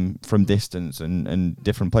shots from distance and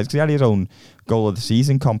different plays. Because he had his own goal of the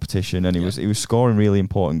season competition, and he was scoring really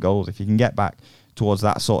important goals. If you can get back towards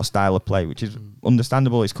that sort of style of play, which is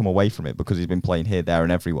understandable, he's come away from it because he's been playing here, there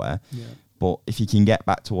and everywhere. But if he can get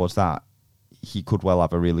back towards that, he could well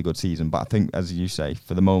have a really good season. But I think, as you say,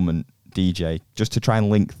 for the moment, DJ, just to try and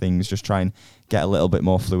link things, just try and get a little bit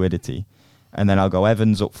more fluidity. And then I'll go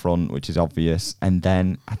Evans up front, which is obvious. And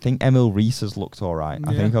then I think Emil Rees has looked all right.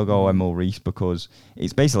 I think I'll go Emil Rees because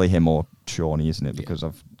it's basically him or Shawnee, isn't it? Because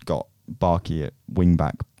I've got Barkey at wing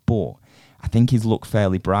back. But I think he's looked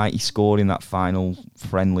fairly bright. He scored in that final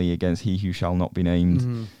friendly against He Who Shall Not Be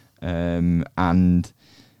Named. And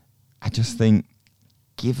I just think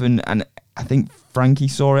and I think Frankie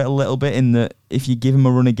saw it a little bit in that if you give him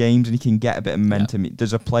a run of games and he can get a bit of momentum,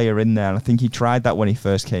 there's a player in there. And I think he tried that when he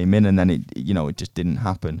first came in, and then it just didn't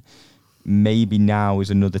happen. Maybe now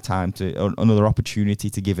is another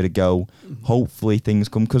opportunity to give it a go. Hopefully things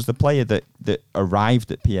come, because the player that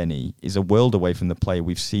arrived at PNE is a world away from the player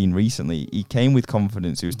we've seen recently. He came with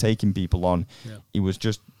confidence. He was taking people on. He was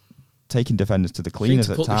just taking defenders to the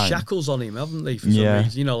cleaners at times. Put the shackles on him, haven't they? For some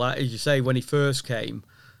reason, like as you say, when he first came,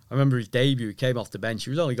 I remember his debut. He came off the bench. He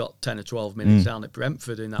was only got 10 or 12 minutes down at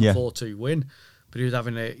Brentford in that 4-2 win. But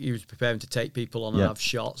he was preparing to take people on and have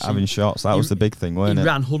shots. Having shots, that was the big thing, wasn't it? He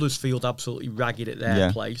ran Huddersfield absolutely ragged at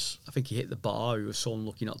their place. I think he hit the bar. He was so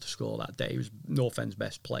unlucky not to score that day. He was North End's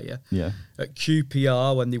best player. At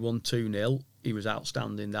QPR, when they won 2-0, he was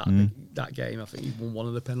outstanding that game. I think he won one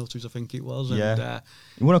of the penalties, I think it was. Yeah. And,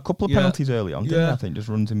 he won a couple of penalties early on, didn't he? I think just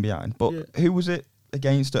runs in behind. But who was it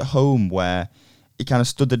against at home where he kind of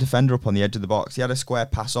stood the defender up on the edge of the box? He had a square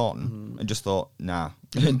pass on and just thought, nah.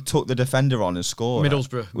 And took the defender on and scored.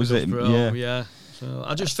 Middlesbrough. Was it? Yeah. So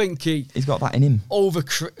I just think he's got that in him.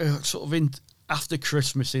 After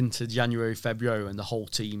Christmas into January, February, and the whole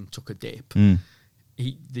team took a dip.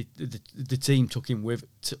 The team took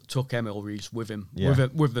Emil Rees with him,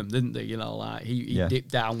 with them, didn't they? You know, like he dipped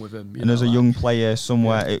down with him. And as a young player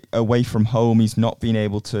somewhere away from home, he's not been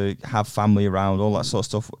able to have family around, all that sort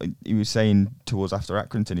of stuff. He was saying to us after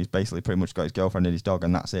Accrington, he's basically pretty much got his girlfriend and his dog,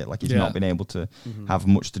 and that's it. Like he's not been able to have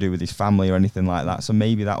much to do with his family or anything like that. So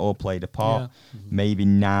maybe that all played a part. Maybe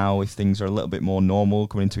now, if things are a little bit more normal,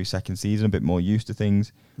 coming into his second season, a bit more used to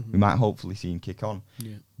things, we might hopefully see him kick on.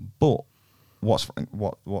 Yeah. But what's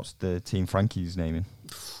the team Frankie's naming?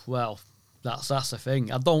 Well, that's the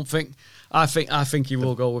thing. I think he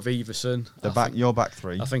will go with Everson. Your back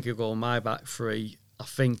three. I think he'll go with my back three. I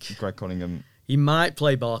think Greg Cunningham. He might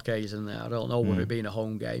play Barkhuizen in there. I don't know with it being a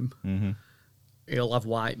home game. He'll have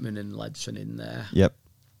Whiteman and Ledson in there. Yep.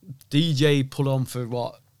 DJ put on for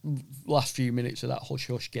last few minutes of that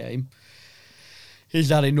hush game. He's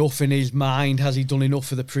had enough in his mind. Has he done enough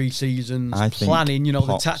for the pre-season planning? You know,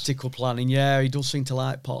 Potts. The tactical planning. Yeah, he does seem to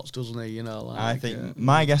like Potts, doesn't he? You know, like, I think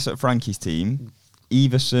my guess at Frankie's team,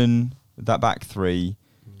 Everson, that back three,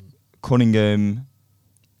 Cunningham,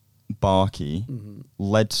 Barkey,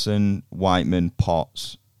 Ledson, Whiteman,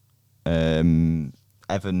 Potts,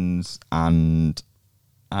 Evans, and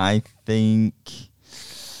I think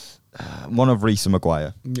one of Rees and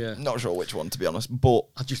Maguire. Yeah, not sure which one, to be honest, but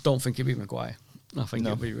I just don't think it'll be Maguire. I think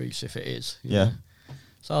it'll be Rees if it is. Yeah.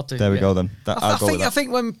 So there we go then. I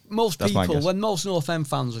think when most North End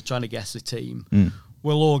fans are trying to guess the team,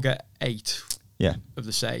 we'll all get 8 of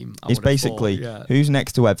the same. It's basically who's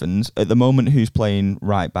next to Evans at the moment, who's playing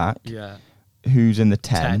right back, who's in the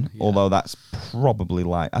 10, although that's probably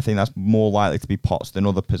I think that's more likely to be Potts than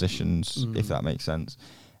other positions, if that makes sense.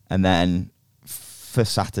 And then for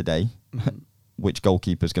Saturday, which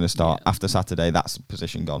goalkeeper's going to start after Saturday, that's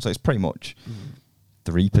position gone. So it's pretty much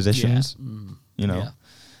 3 positions, you know.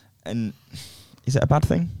 And is it a bad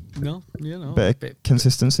thing? No, you know. Bit of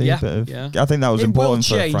consistency, I think that was important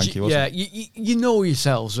for Frankie, wasn't it? You know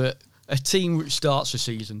yourselves that a team which starts a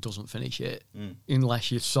season doesn't finish it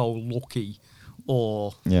unless you're so lucky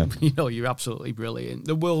or, you know, you're absolutely brilliant.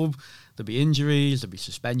 There'll be injuries, there'll be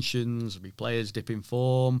suspensions, there'll be players dipping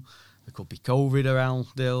form. There could be COVID around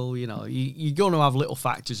still, you know. You're going to have little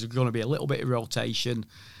factors. There's going to be a little bit of rotation.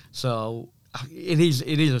 So it is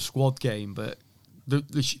a squad game, but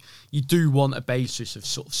you do want a basis of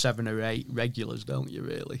sort of 7 or 8 regulars, don't you,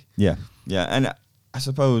 really? Yeah. And I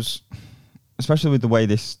suppose, especially with the way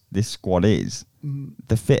this squad is,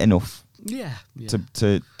 they're fit enough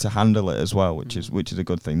to handle it as well, which is a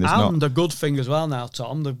good thing. A good thing as well now,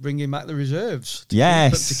 Tom, they're bringing back the reserves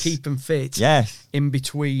to keep them fit. In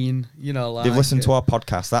between, you know, like, they've listened to our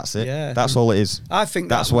podcast. That's it. That's all it is. I think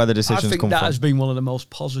that's where the decisions come from. I think that has been one of the most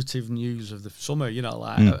positive news of the summer. You know,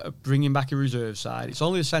 like bringing back a reserve side. It's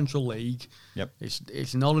only the Central League. Yep.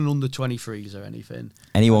 It's not an under 23s or anything.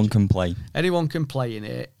 Anyone can play. Anyone can play in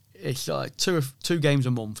it. It's like two games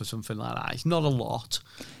a month or something like that. It's not a lot.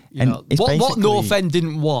 You know, what North End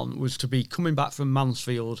didn't want was to be coming back from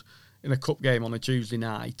Mansfield in a cup game on a Tuesday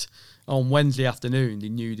night. On Wednesday afternoon, they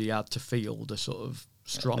knew they had to field a sort of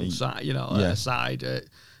strong side, you know, a side,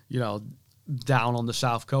 you know, down on the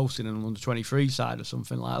south coast in an under 23 side or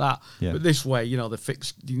something like that. Yeah. But this way, you know,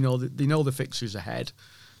 they know the fixtures ahead.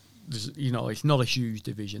 You know, it's not a huge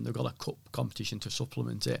division. They've got a cup competition to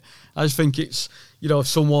supplement it. I just think it's, you know, if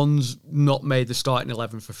someone's not made the starting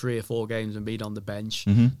 11 for 3 or 4 games and been on the bench,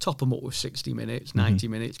 top them up with 60 minutes, 90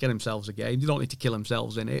 minutes, get themselves a game. You don't need to kill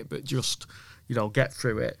themselves in it, but just, you know, get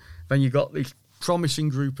through it. Then you've got this promising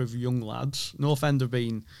group of young lads. North End have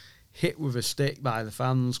been hit with a stick by the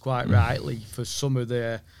fans, quite rightly, for some of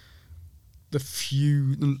the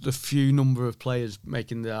few number of players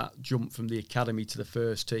making that jump from the academy to the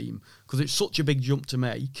first team, because it's such a big jump to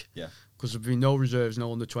make. Yeah. Because there've been no reserves,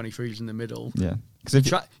 no under 23s in the middle. Yeah. Because if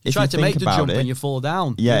you try to make the jump and you fall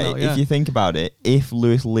down. Yeah. You know, if you think about it, if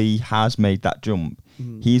Lewis Lee has made that jump,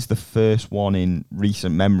 he's the first one in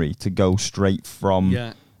recent memory to go straight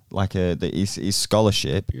from like his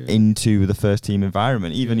scholarship into the first team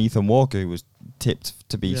environment. Even Ethan Walker, who was tipped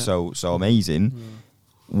to be so amazing.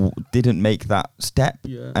 Didn't make that step,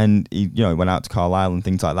 and he, you know, went out to Carlisle and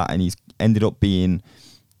things like that, and he's ended up being,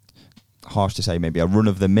 harsh to say, maybe a run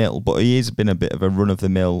of the mill, but he has been a bit of a run of the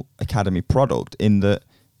mill academy product in that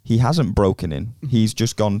he hasn't broken in. He's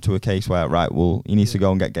just gone to a case where, right, well, he needs to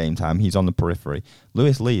go and get game time. He's on the periphery.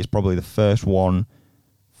 Lewis Lee is probably the first one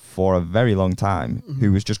for a very long time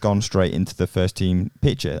who has just gone straight into the first team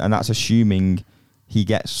picture. And that's assuming he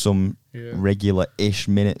gets some regular-ish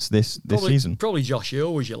minutes this season. Probably Josh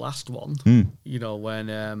Earl was your last one. You know, when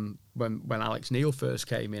Alex Neil first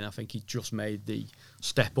came in, I think he just made the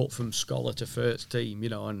step up from scholar to first team, you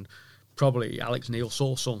know, and probably Alex Neil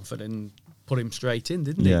saw something and put him straight in,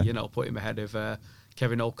 didn't he? You know, put him ahead of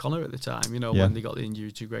Kevin O'Connor at the time, you know, when they got the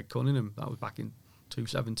injury to Greg Cunningham. That was back in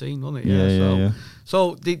 2017, wasn't it?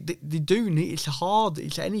 So they do need, it's hard,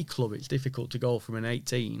 it's any club, it's difficult to go from an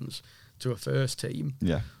 18s to a first team.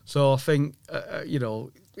 So I think, you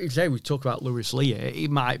know, say we talk about Lewis Lee,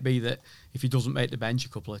 it might be that if he doesn't make the bench a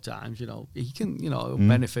couple of times, you know, he can, you know,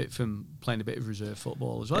 benefit from playing a bit of reserve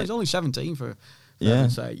football as well. He's only 17 for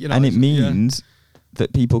say, you know, and it means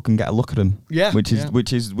that people can get a look at him, which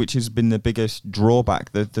has been the biggest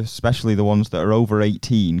drawback. That especially the ones that are over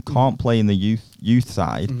 18 can't play in the youth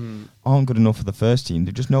side, aren't good enough for the first team.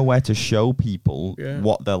 There's just nowhere to show people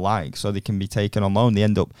what they're like, so they can be taken on loan. They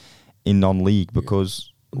end up in non-league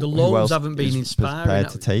because the loans haven't been inspiring.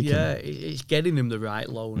 To take him. It's getting him the right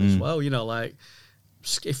loan as well. You know, like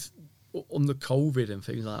if under COVID and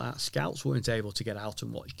things like that, scouts weren't able to get out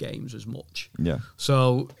and watch games as much.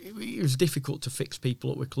 So it was difficult to fix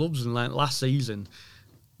people up with clubs. And like last season,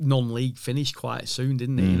 non-league finished quite soon,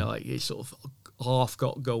 didn't it? You know, like it sort of half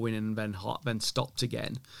got going and then stopped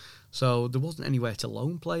again. So there wasn't anywhere to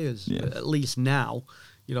loan players. But at least now,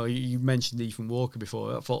 you know, you mentioned Ethan Walker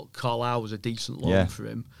before. I thought Carlisle was a decent loan for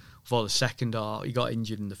him. For the second half, he got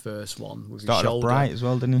injured in the first one with his shoulder. Bright as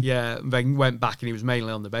well, didn't he? Yeah, and then went back and he was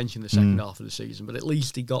mainly on the bench in the second half of the season. But at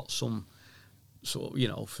least he got some sort of, you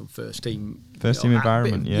know, from first team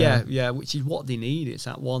environment. Which is what they need. It's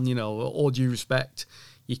that one, you know. All due respect,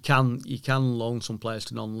 you can loan some players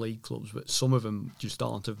to non-league clubs, but some of them just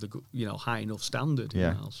aren't of the, you know, high enough standard. You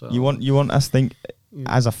know, so you want us to think.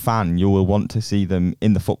 As a fan, you will want to see them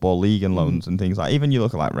in the Football League and loans and things like. Even you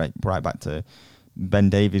look at like right back to Ben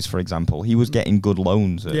Davies, for example. He was getting good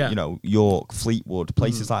loans at you know, York, Fleetwood,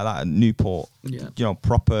 places like that, and Newport. You know,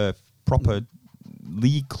 proper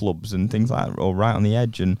league clubs and things like that, or right on the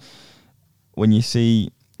edge. And when you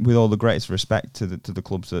see, with all the greatest respect to the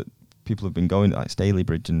clubs that people have been going to, like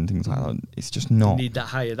Stalybridge and things like that, it's just not. You need that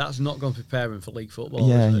higher. That's not going to prepare him for league football.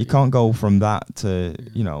 Yeah, you can't go from that to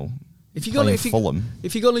you know. If you're going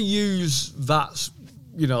to use that,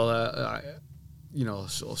 you know,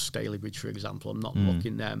 sort of Stalybridge, for example, I'm not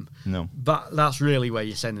looking them. No, but that's really where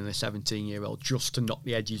you're sending a 17-year-old just to knock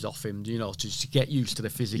the edges off him, you know, to get used to the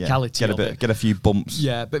physicality of it. Get a few bumps.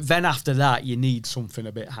 Yeah, but then after that, you need something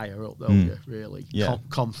a bit higher up, don't you? Really,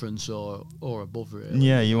 conference or above, really.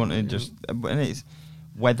 Yeah, you want to just, and it's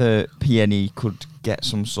whether PNE could get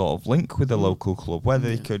some sort of link with a local club, whether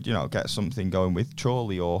they could, you know, get something going with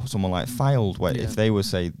Chorley or someone like Fylde, where if they were,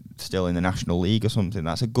 say, still in the National League or something,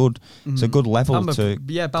 that's a good, it's a good level to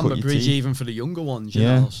Bamber Bridge, even for the younger ones, you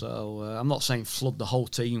know. So I'm not saying flood the whole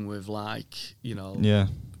team with like, you know,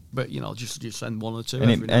 but you know, just send one or two.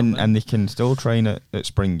 And they can still train at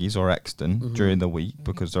Springies or Exton during the week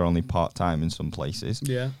because they're only part time in some places.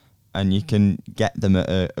 And you can get them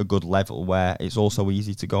at a good level where it's also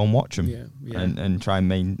easy to go and watch them and try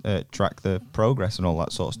and track the progress and all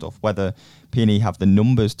that sort of stuff. Whether PNE have the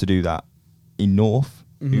numbers to do that enough,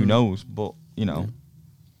 who knows? But, you know,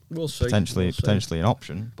 we'll see. Potentially an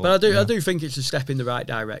option. But I do think it's a step in the right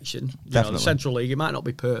direction. Definitely. Know, the Central League, it might not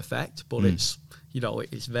be perfect, but it's, you know,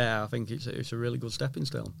 it's there. I think it's a really good stepping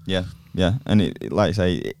stone. Yeah. And it, like I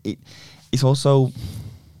say, it's also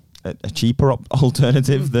a cheaper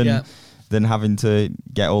alternative than having to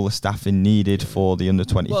get all the staffing needed for the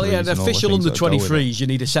under-23s. Well, the official under-23s, you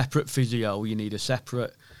need a separate physio, you need a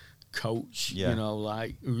separate coach, you know,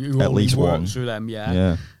 like who at least works one through them,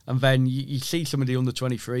 and then you see some of the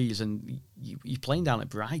under-23s, and you're playing down at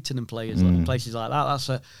Brighton and places like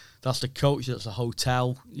that. That's the coach, that's a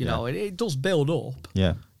hotel, you know. It does build up,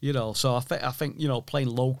 you know. So I think you know, playing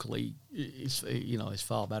locally is, you know, is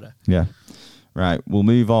far better. Right, we'll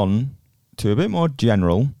move on to a bit more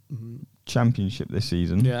general championship this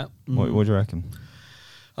season. What do you reckon?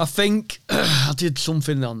 I think I did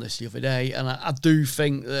something on this the other day, and I do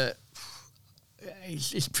think that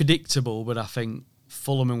it's predictable, but I think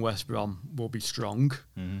Fulham and West Brom will be strong.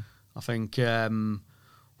 I think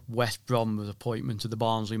West Brom's appointment to the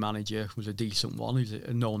Barnsley manager was a decent one. He's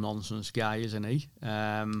a no-nonsense guy, isn't he?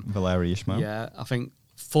 Valeri Ismail. Yeah, I think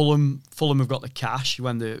Fulham have got the cash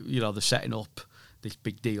when they're setting up this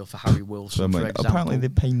big deal for Harry Wilson, for example. Apparently they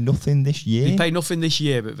pay nothing this year. They pay nothing this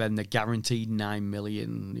year, but then they're guaranteed $9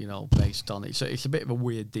 million, based on it. So it's a bit of a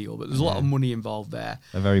weird deal, but there's a lot of money involved there.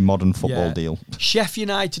 A very modern football deal. Sheffield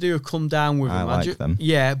United who have come down with him. I like them.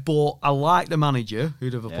 Yeah, but I like the manager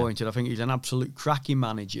who'd have appointed. I think he's an absolute cracking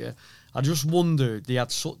manager. I just wondered, they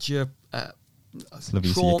had such a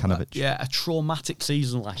traumatic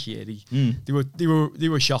season last year. They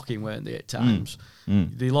were shocking, weren't they, at times?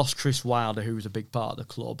 They lost Chris Wilder, who was a big part of the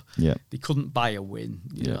club. Yeah. They couldn't buy a win.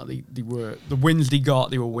 They were the wins they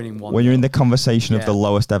got, they were winning 1-0. When you're in the conversation of the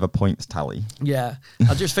lowest ever points tally. Yeah.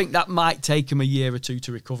 I just think that might take them a year or two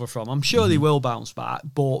to recover from. I'm sure they will bounce back,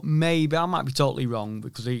 but maybe I might be totally wrong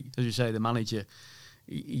because as you say, the manager,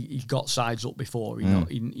 he's got sides up before.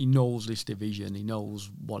 He knows this division. He knows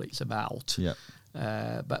what it's about. Yeah.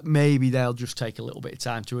 But maybe they'll just take a little bit of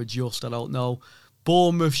time to adjust. I don't know.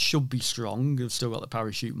 Bournemouth should be strong. They've still got the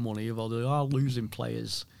parachute money, although they are losing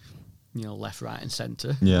players, left, right, and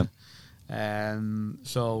centre. Yeah.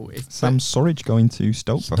 So if Sam Surridge going to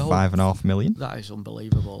Stoke for $5.5 million. That is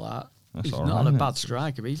unbelievable. He's not a bad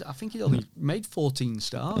striker. But I think he's only made 14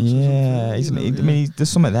 starts. Yeah, isn't he? I mean,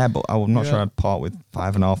 there's something there, but I'm not sure I'd part with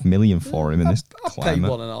 $5.5 million for him in this climate.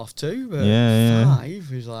 I'd pay 1.5 too, but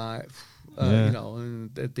 5 is like,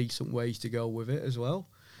 a decent wage to go with it as well.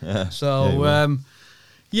 Yeah. So,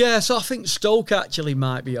 so I think Stoke actually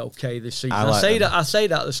might be okay this season. I say that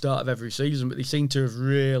at the start of every season, but they seem to have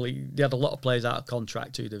they had a lot of players out of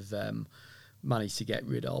contract who'd have managed to get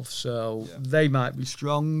rid of. So they might be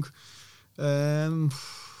strong. And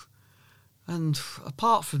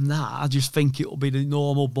apart from that, I just think it will be the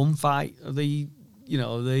normal bum fight of the.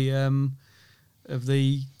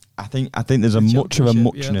 I think there's a much of a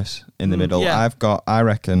muchness in the middle. Yeah. I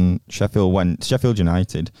reckon Sheffield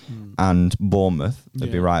United and Bournemouth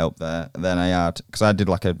would be right up there. Then I had, because I did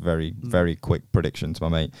like a very, very quick prediction to my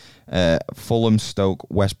mate, Fulham, Stoke,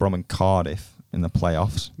 West Brom and Cardiff in the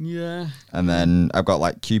playoffs. Yeah. And then I've got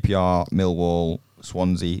like QPR, Millwall,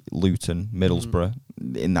 Swansea, Luton, Middlesbrough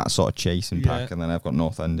in that sort of chasing pack. And then I've got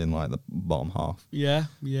North End in like the bottom half. Yeah.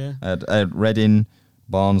 I had Reading,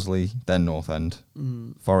 Barnsley, then North End,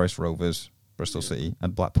 Forest, Rovers, Bristol City,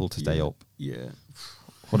 and Blackpool to stay up. Yeah.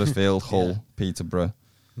 Huddersfield, Hull, Peterborough,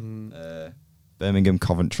 Birmingham,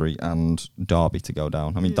 Coventry, and Derby to go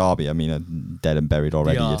down. I mean, Derby, are dead and buried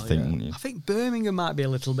already, you'd think, wouldn't you? I think Birmingham might be a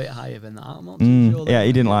little bit higher than that. I'm not too sure. Yeah,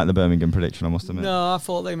 he didn't like the Birmingham prediction, I must admit. No, I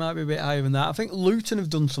thought they might be a bit higher than that. I think Luton have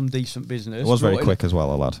done some decent business. It was very quick as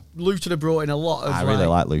well, lad. Luton have brought in a lot of I really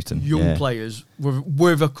like Luton. Young players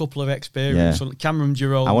with a couple of experience. Yeah. Cameron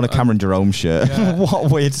Jerome. I want a Cameron Jerome shirt. Yeah. What a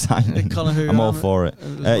weird signing. I'm all for it.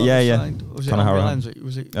 Was it Henry Lansbury?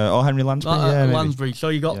 Was it? Henry Lansbury. Lansbury. So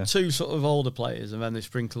you got two sort of older players, and then they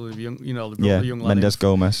sprinkle with young, the young lad. Mendes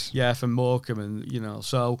Gomez. Yeah, from Morecambe, and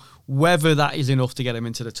so whether that is enough to get him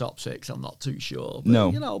into the top 6, I'm not too sure. But, no,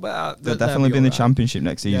 they'll definitely be in the Championship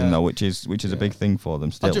next season though, which is a big thing for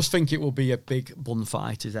them. Still, I just think it will be a big bun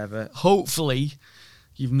fight as ever. Hopefully,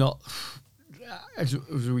 you've not. As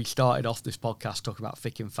we started off this podcast talking about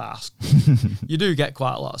thick and fast, you do get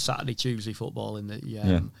quite a lot of Saturday, Tuesday football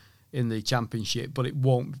in the Championship, but it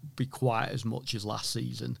won't be quite as much as last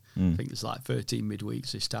season. I think it's like 13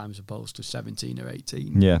 midweeks this time as opposed to 17 or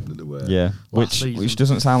 18. Yeah, which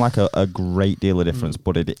doesn't sound like a great deal of difference,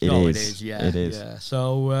 but it is. It is. Yeah.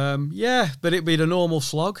 So but it'd be the normal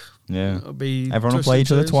slog. Yeah, everyone will play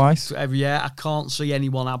each other twice. Every year, I can't see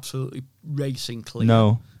anyone absolutely racing clear.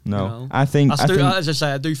 No. I think, as I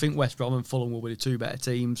say, I do think West Brom and Fulham will be the two better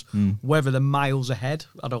teams. Whether they're miles ahead,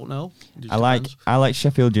 I don't know. I like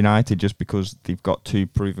Sheffield United just because they've got two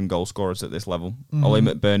proven goal scorers at this level. Ollie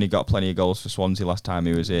McBurney got plenty of goals for Swansea last time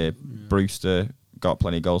he was here. Brewster got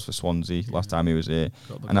plenty of goals for Swansea last time he was here.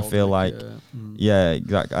 And I feel like,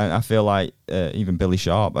 exactly. I feel like even Billy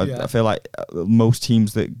Sharp. I feel like most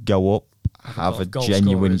teams that go up have a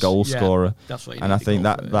genuine goal scorer, and I think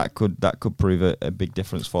that could prove a big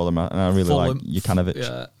difference for them. And I really Fulham, like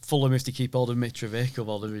Jukanovic. Fulham, if they keep hold of Mitrovic,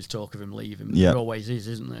 although there is talk of him leaving, there always is,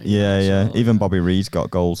 isn't there? Yeah. Even Bobby Reed's got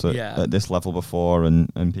goals at this level before,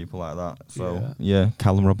 and people like that. So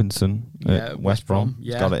Callum Robinson at West Brom,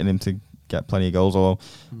 he's got it in him to get plenty of goals. Although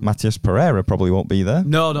Matheus Pereira probably won't be there.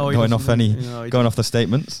 No, going off the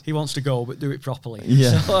statements. He wants to go, but do it properly.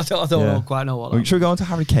 Yeah, so I don't quite know what. Should we go on to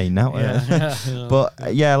Harry Kane now? But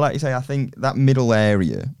like you say, I think that middle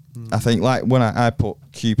area. I think like when I put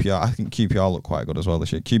QPR, I think QPR look quite good as well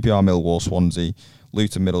this year. QPR, Millwall, Swansea,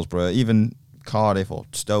 Luton, Middlesbrough, even Cardiff or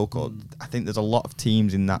Stoke. I think there's a lot of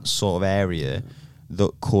teams in that sort of area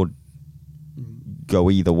that could go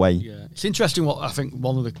either way. It's interesting. What I think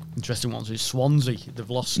one of the interesting ones is Swansea. They've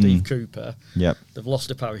lost Steve Cooper. Yep. They've lost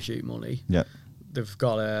the parachute money. Yep. They've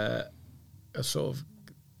got a sort of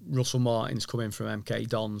Russell Martin's coming from MK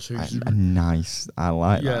Dons, who's nice. I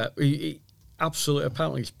like that. Yeah, he absolutely.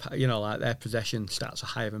 Apparently, like their possession stats are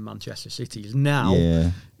higher than Manchester City's now.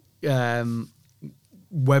 Yeah.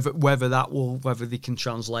 Whether they can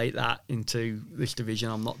translate that into this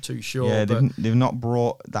division, I'm not too sure. Yeah, they've not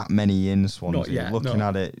brought that many in, Swansea. Not yet, Looking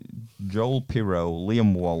at it, Joel Pirro,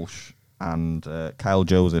 Liam Walsh, and Kyle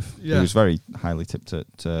Joseph, who's very highly tipped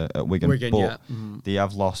at Wigan. But they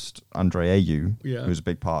have lost Andre Ayew, who's a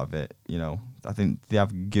big part of it. You know, I think they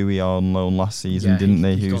have Gui on loan last season, didn't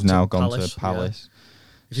they? Who's now gone to Palace. Yeah.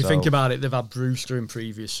 If you think about it, they've had Brewster in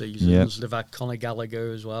previous seasons. Yep. They've had Conor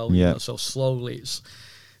Gallagher as well. Yeah. So slowly, it's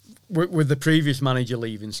with the previous manager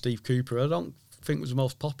leaving, Steve Cooper. I don't think was the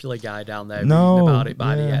most popular guy down there. Reading about it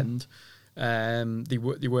by the end. They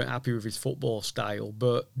weren't happy with his football style,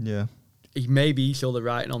 but he saw the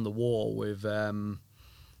writing on the wall with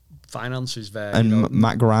finances there. And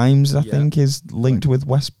Matt Grimes, I think, is linked with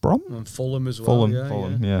West Brom and Fulham as well.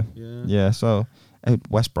 Fulham. Yeah. So.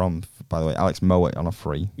 West Brom, by the way, Alex Mowat on a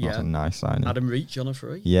free. That's a nice signing. Adam Reach on a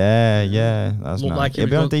free. Yeah. That's nice. Like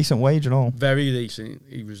he'd be on a decent wage and all. Very decent.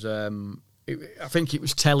 He was. I think it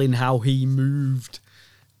was telling how he moved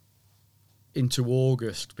into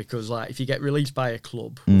August, because like if you get released by a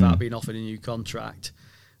club without being offered a new contract,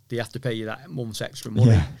 they have to pay you that month's extra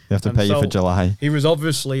money. Yeah, they have to pay you for July. He was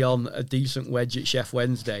obviously on a decent wedge at Sheff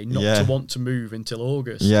Wednesday, not to want to move until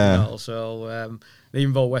August. Yeah. You know? So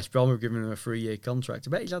even though West Brom were giving him a 3-year contract,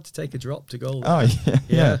 I bet he's had to take a drop to go there. Oh,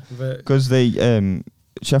 yeah. Because they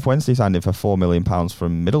Sheff Wednesday signed him for £4 million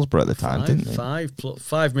from Middlesbrough at the time, didn't they?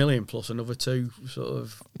 5 million plus another 2 sort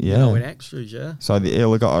of in extras, So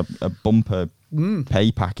he'll have got a bumper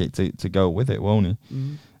pay packet to go with it, won't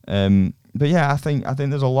he? But yeah, I think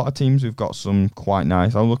there's a lot of teams who've got some quite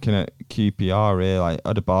nice. I'm looking at QPR here, like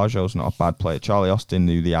Adebayo's not a bad player. Charlie Austin,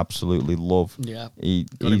 who they absolutely love. Yeah, he's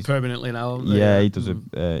got him permanently now. He does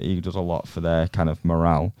a lot for their kind of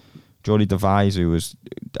morale. Jordy Devise, who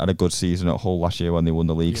had a good season at Hull last year when they won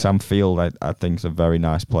the league. Sam Field, I think, is a very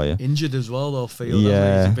nice player. Injured as well, though, Field.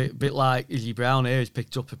 Yeah. He's a bit like Izzy Brown here. He's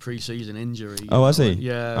picked up a pre-season injury. Oh, has he?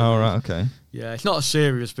 Yeah. Oh, right, okay. Yeah, it's not as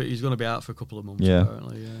serious, but he's going to be out for a couple of months,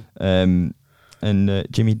 apparently. Yeah. And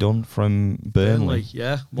Jimmy Dunn from Burnley.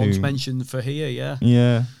 Once mentioned for here,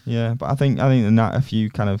 Yeah. But I think a few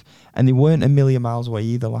kind of, and they weren't a million miles away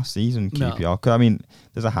either last season. QPR. No. I mean,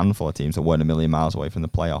 there's a handful of teams that weren't a million miles away from the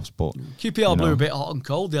playoffs, but QPR blew a bit hot and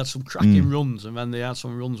cold. They had some cracking runs, and then they had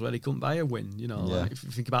some runs where they couldn't buy a win. Like if you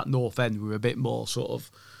think about North End, we were a bit more sort of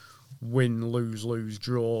win, lose,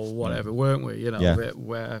 draw, whatever, weren't we?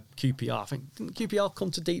 Where QPR, I think, didn't QPR come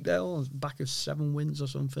to Deepdale on the back of 7 wins or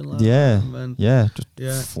something like that?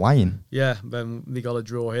 Just flying. Yeah, then they got a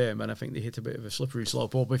draw here, and then I think they hit a bit of a slippery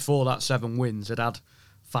slope. Or before that 7 wins, they'd had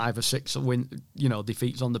 5 or 6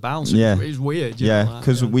 defeats on the bounce. It was weird.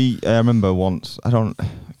 Because I remember once, a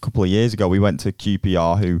couple of years ago, we went to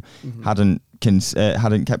QPR, who hadn't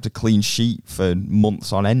kept a clean sheet for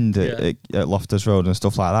months on end at Loftus Road and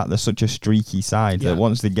stuff like that. They're such a streaky side that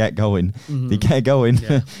once they get going, they get going.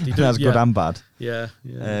 That's good and bad.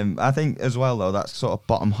 I think as well, though, that's sort of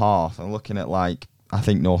bottom half. I'm looking at, like, I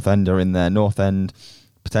think North End are in there. North End,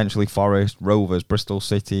 potentially Forest, Rovers, Bristol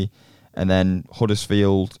City, and then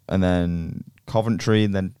Huddersfield, and then Coventry,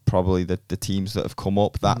 and then probably the teams that have come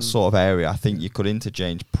up. That sort of area. I think you could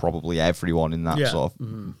interchange probably everyone in that sort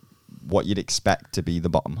of what you'd expect to be the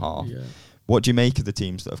bottom half. What do you make of the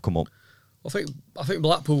teams that have come up? I think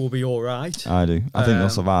Blackpool will be all right. I do. I think they'll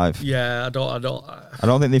survive. Yeah, I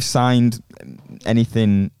don't think they've signed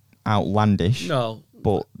anything outlandish. No,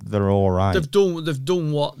 but they're all right. They've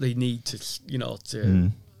done what they need to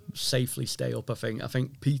to safely stay up. I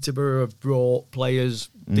think Peterborough have brought players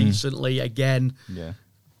decently again. Yeah,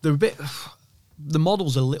 they're a bit. The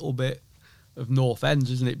model's a little bit of North End,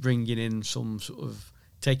 isn't it? Bringing in some sort of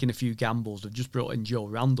taking a few gambles. They've just brought in Joe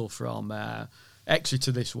Randall from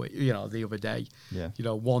Exeter this week, the other day. Yeah.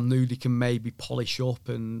 One new they can maybe polish up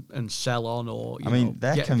and sell on, or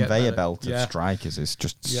their conveyor belt of strikers is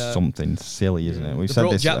just something silly, isn't it? We've said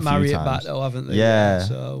this Jack a few Marriott times. back though, haven't they? Yeah.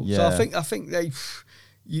 So I think they.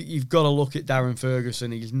 You've got to look at Darren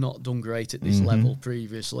Ferguson. He's not done great at this level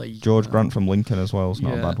previously. George Grant from Lincoln as well is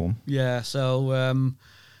not a bad one. Yeah. So.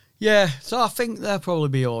 So I think they'll probably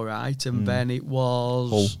be all right. And then it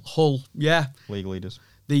was Hull. Yeah. League leaders.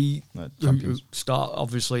 The start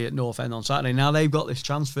obviously at North End on Saturday. Now they've got this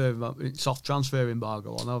soft transfer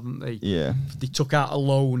embargo on, haven't they? Yeah. They took out a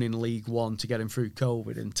loan in League One to get him through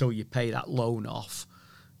COVID. Until you pay that loan off,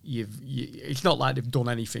 it's not like they've done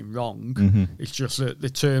anything wrong. It's just that the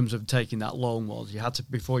terms of taking that loan was you had to,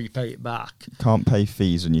 before you pay it back. Can't pay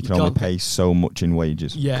fees, and you can only pay so much in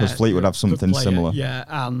wages. Yeah, because Fleetwood have something similar. Yeah,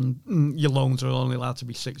 and your loans are only allowed to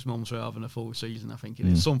be 6 months rather than a full season. I think it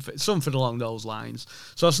is something along those lines.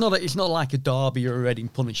 So it's not like a Derby or a Reading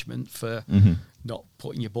punishment for not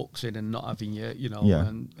putting your books in and not having your,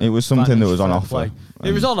 And it was something that was on offer.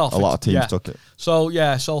 It was on offer. A lot of teams took it. So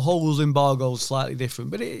Hull's embargo is slightly different,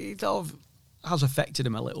 but it sort of has affected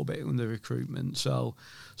them a little bit in the recruitment. So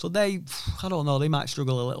they, I don't know, they might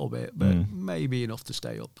struggle a little bit, but maybe enough to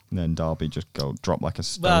stay up. And then Derby just drop like a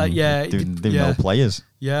stone. They've no players.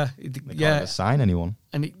 Yeah, they can't sign anyone.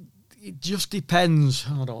 And it just depends.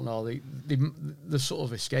 I don't know. They're sort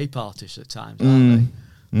of escape artists at times, aren't they?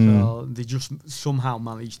 So they just somehow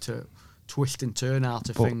manage to twist and turn out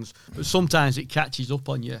of things. But sometimes it catches up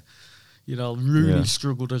on you. Rooney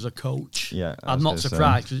struggled as a coach. Yeah, I'm not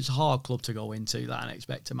surprised because it's a hard club to go into that and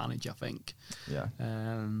expect to manage, I think. Yeah.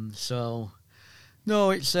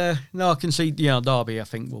 I can see, Derby, I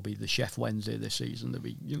think, will be the Chef Wednesday this season. They'll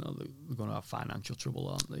be, they're going to have financial trouble,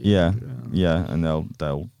 aren't they? Yeah, and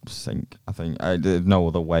they'll sink. I think there's no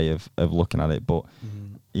other way of looking at it, but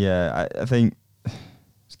I think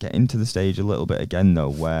it's getting to the stage a little bit again though,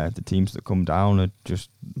 where the teams that come down are just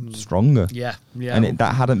stronger. Yeah, and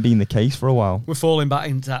that hadn't been the case for a while. We're falling back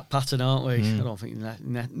into that pattern, aren't we? I don't think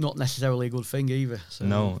not necessarily a good thing either. So.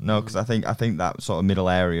 No, because I think that sort of middle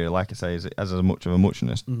area, like I say, is as much of a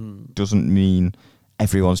muchness, doesn't mean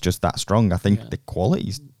everyone's just that strong. I think the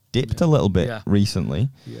quality's dipped a little bit recently,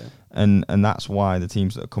 and that's why the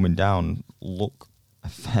teams that are coming down look a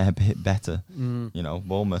fair bit better.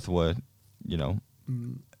 Bournemouth were,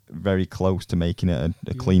 very close to making it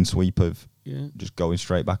a clean sweep of just going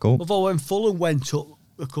straight back up. Although when Fulham went up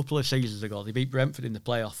a couple of seasons ago, they beat Brentford in the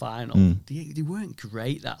playoff final. They weren't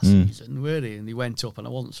great that season, were they? And they went up, and I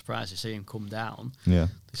wasn't surprised to see him come down. Yeah.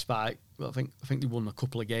 Despite, I think they won a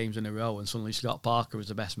couple of games in a row, and suddenly Scott Parker was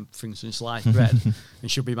the best thing since sliced bread,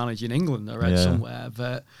 and should be managing England. I read somewhere,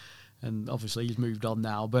 and obviously he's moved on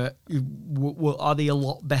now. But are they a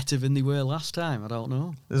lot better than they were last time? I don't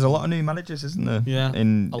know. There's a lot of new managers, isn't there? Yeah,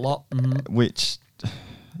 a lot. Which,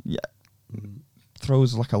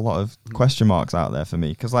 throws like a lot of question marks out there for me.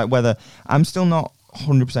 Because whether I'm still not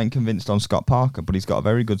 100% convinced on Scott Parker, but he's got a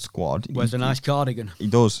very good squad. Wears a nice cardigan. He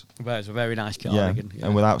does. Wears a very nice cardigan. Yeah.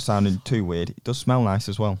 And without sounding too weird, it does smell nice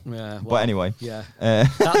as well. Yeah. Well, but anyway. Yeah.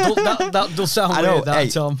 That does sound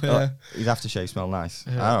weird, Tom. Yeah. His aftershave smelled nice.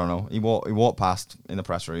 Yeah. I don't know. He walked past in the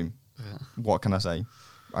press room. Yeah. What can I say?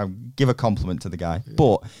 I give a compliment to the guy. Yeah.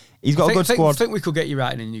 But he's got a good squad. I think we could get you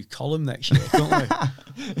writing a new column next year, couldn't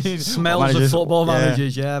we? Smells of football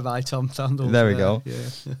managers, by Tom Sandals. There we go. Yeah.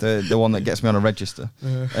 The one that gets me on a register.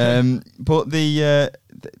 But they've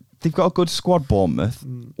got a good squad, Bournemouth.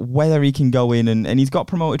 Whether he can go in and he's got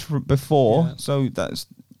promoted before, so that's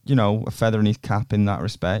a feather in his cap in that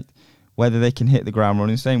respect. Whether they can hit the ground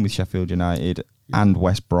running, same with Sheffield United and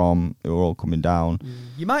West Brom, who are all coming down.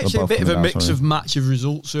 You might see a bit of a mix of match of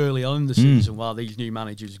results early on in the season while these new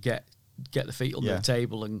managers get the feet on the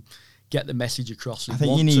table and get the message across. I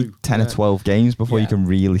think you need 10 or 12 games before you can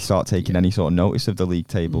really start taking any sort of notice of the league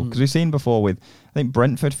table. Because we've seen before I think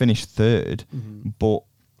Brentford finished third, but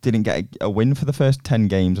didn't get a win for the first 10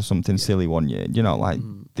 games or something silly one year.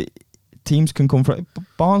 The teams can come from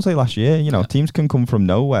Barnsley last year. Teams can come from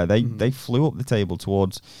nowhere. They flew up the table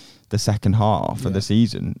towards the second half of the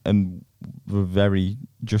season and were very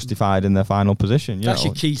justified in their final position. That's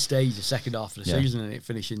your key stage, the second half of the season, and it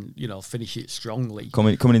finish it strongly.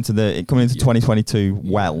 Coming into 2022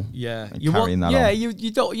 well. Yeah, you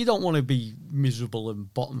don't want to be miserable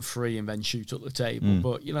and bottom three and then shoot up the table.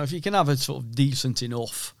 But if you can have a sort of decent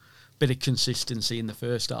enough bit of consistency in the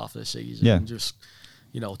first half of the season, and just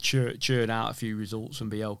churn out a few results and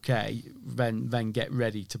be okay, then get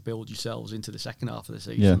ready to build yourselves into the second half of the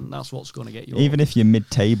season. Yeah. That's what's going to get you. Even if you're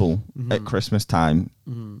mid-table at Christmas time,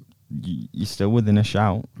 you're still within a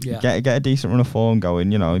shout. Yeah. Get a decent run of form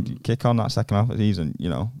going. Kick on that second half of the season.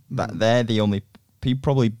 That they're the only people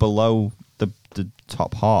probably below the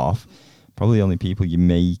top half. Probably the only people you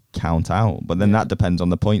may count out. But then that depends on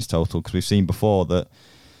the points total, because we've seen before that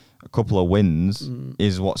a couple of wins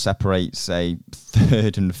is what separates, say,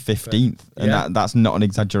 3rd and 15th, and that's not an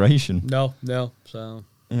exaggeration. No. So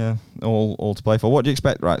all to play for. What do you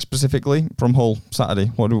expect, right, specifically from Hull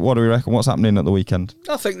Saturday? What do we reckon? What's happening at the weekend?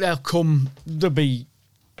 I think they'll be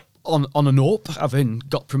on an up, having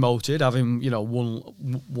got promoted, having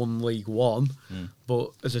won League One,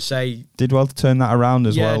 but as I say, did well to turn that around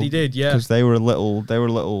as well. Yeah, they did. Yeah, because they were a little.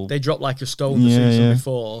 They dropped like a stone the season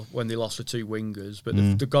before when they lost the 2 wingers, but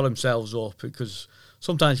they've got themselves up, because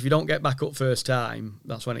sometimes if you don't get back up first time,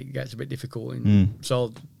 that's when it gets a bit difficult.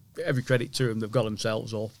 So every credit to them, they've got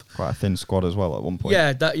themselves up. Quite a thin squad as well at one point.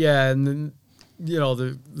 Yeah, and then,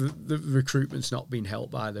 the recruitment's not been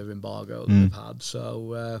helped by the embargo that they've had.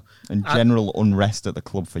 So and general unrest at the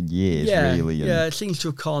club for years, really. Yeah, it seems to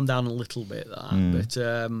have calmed down a little bit, but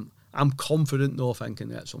I'm confident North End can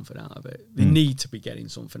get something out of it. They need to be getting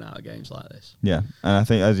something out of games like this. Yeah, and I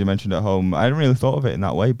think, as you mentioned, at home, I hadn't really thought of it in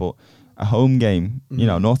that way, but a home game,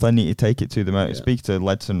 North End need to take it to them. I speak to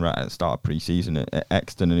Ledson right at the start of pre-season at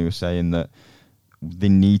Exton, and he was saying that they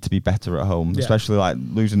need to be better at home, especially like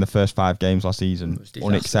losing the first 5 games last season.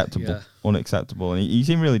 Unacceptable. And he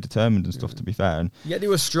seemed really determined and stuff, to be fair. And they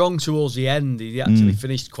were strong towards the end. They actually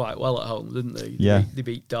finished quite well at home, didn't they? Yeah. They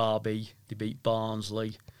beat Derby, they beat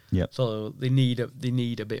Barnsley. Yep. So they need a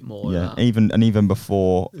bit more. Yeah, of that. even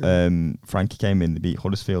before Frankie came in, they beat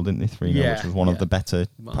Huddersfield, didn't they? 3-0, which was one of the better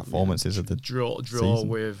performances of the draw season.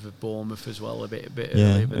 With Bournemouth as well. A bit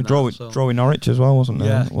earlier than draw with Norwich as well, wasn't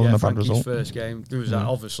there? Wasn't a bad Frankie's result. First game. There was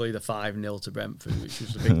obviously the 5-0 to Brentford, which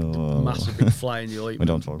was a massive big fly in the ointment. We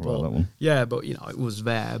don't talk about that one. Yeah, but it was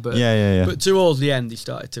there. But But towards the end, they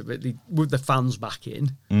started to with the fans back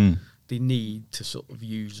in. They need to sort of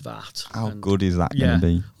use that. How good is that going to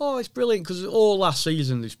be? Oh, it's brilliant, because all last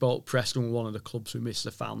season they spoke Preston were one of the clubs who missed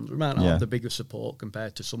the fans. We might not have the bigger support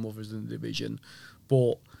compared to some others in the division,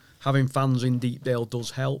 but having fans in Deepdale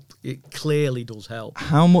does help. It clearly does help.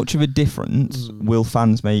 How much of a difference will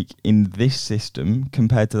fans make in this system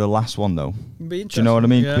compared to the last one, though? Do you know what I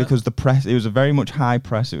mean? Yeah. Because the press, it was a very much high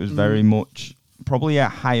press. It was very much probably a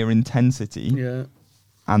higher intensity. Yeah.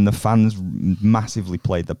 And the fans massively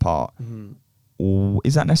played the part.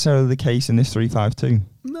 Is that necessarily the case in this 3-5-2?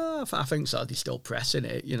 No, I think so. They're still pressing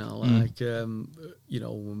it, you need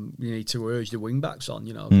to urge the wing backs on,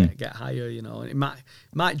 get higher, and it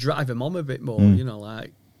might drive them on a bit more, as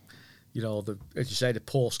you say, the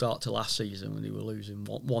poor start to last season when they were losing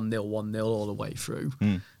 1-0 all the way through.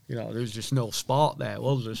 There was just no spark there,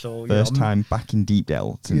 was there? So first time back in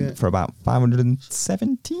Deepdale for about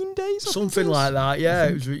 517 days, something like that. Yeah,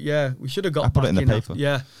 it was. Yeah, we should have got. I put it in the paper.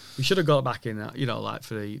 We should have got back in that. Like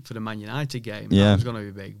for the Man United game. Yeah, that was going to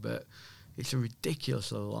be big, but it's a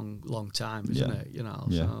ridiculously long time, isn't it?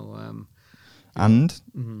 So. And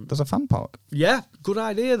there's a fan park. Yeah, good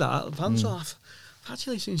idea. That fans off. I've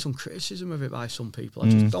actually seen some criticism of it by some people. I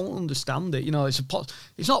just don't understand it.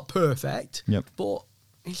 It's not perfect. But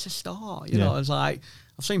it's a start, It's like,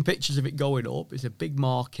 I've seen pictures of it going up. It's a big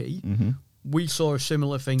marquee. We saw a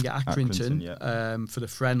similar thing at Accrington for the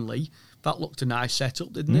friendly. That looked a nice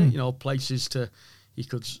setup, didn't it? Places to you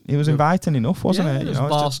could. It was inviting enough, wasn't it?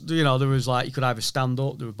 There was like you could either stand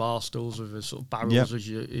up. There were bar stools with sort of barrels as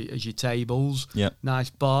your tables.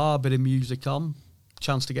 Nice bar, bit of music on,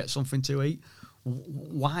 chance to get something to eat.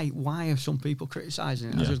 Why are some people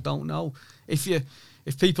criticising it? I just don't know.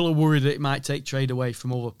 If people are worried that it might take trade away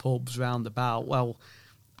from other pubs round about, well,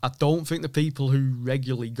 I don't think the people who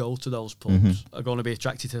regularly go to those pubs are going to be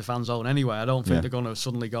attracted to the fan zone anyway. I don't think they're going to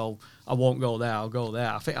suddenly go, I won't go there, I'll go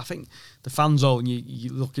there. I think the fan zone,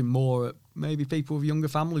 you're looking more at maybe people with younger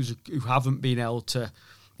families who haven't been able to,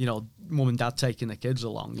 mum and dad taking their kids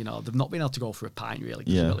along. They've not been able to go for a pint really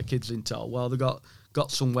because they've got the kids in tow. Well, they've got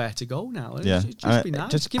somewhere to go now. And it's just be nice.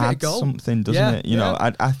 Just give it a go. Something, doesn't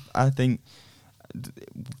it? I think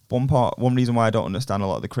one reason why I don't understand a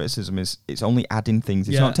lot of the criticism is it's only adding things.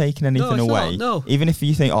 It's not taking anything away. No. Even if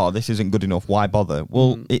you think, this isn't good enough, why bother?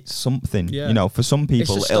 Well, it's something. For some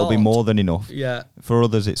people it'll be more than enough. Yeah. For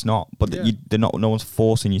others it's not. But no one's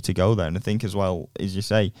forcing you to go there. And I think as well, as you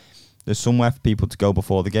say, there's somewhere for people to go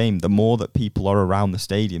before the game. The more that people are around the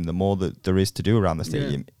stadium, the more that there is to do around the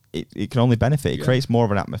stadium. It can only benefit. It creates more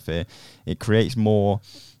of an atmosphere. It creates more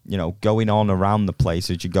going on around the place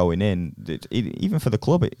as you're going in. Even for the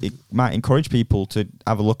club, it might encourage people to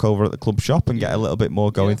have a look over at the club shop and get a little bit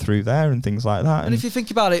more going through there and things like that. And if you think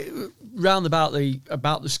about it, round about the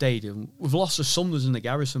stadium, we've lost the Sunderlands and the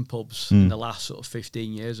Garrison pubs in the last sort of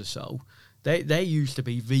 15 years or so. They used to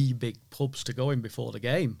be the big pubs to go in before the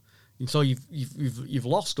game, and so you've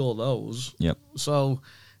lost all those. Yep. So.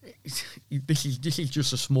 This is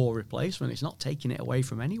just a small replacement. It's not taking it away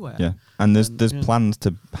from anywhere. Yeah, and there's plans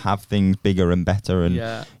to have things bigger and better,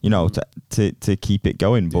 and to keep it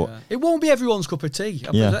going. But it won't be everyone's cup of tea.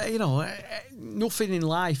 Nothing in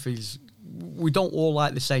life is. we don't all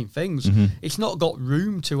like the same things. It's not got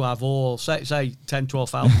room to have all say 10,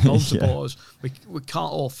 12,000 goal supporters. We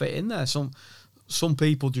can't all fit in there. Some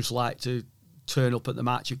people just like to turn up at the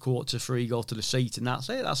match at 2:45, go to the seat, and that's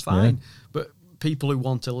it. That's fine. Yeah. But people who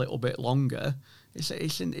want a little bit longer, it's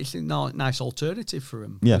a nice alternative for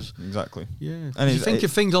them. Yes, exactly. Yeah, and you think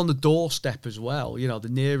of things on the doorstep as well. You know, the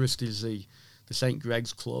nearest is the St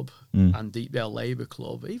Greg's Club and Deepdale Labour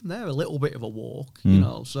Club. Even they're a little bit of a walk, you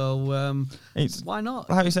know. So why not?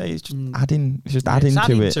 Like you say, it's just adding. It's just adding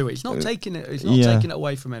to it. It's not taking it. It's not taking it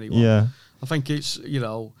away from anyone. Yeah, I think it's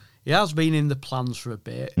it has been in the plans for a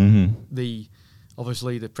bit.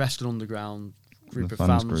 Obviously the Preston Underground group of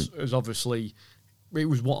fans is obviously. It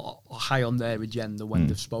was high on their agenda when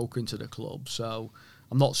they've spoken to the club. So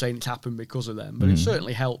I'm not saying it's happened because of them, but it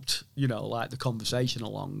certainly helped, like the conversation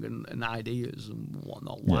along and ideas and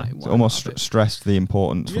whatnot. It's almost stressed the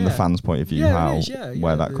importance from the fans' point of view,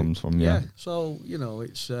 where that comes from. Yeah. So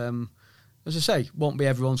it's as I say, won't be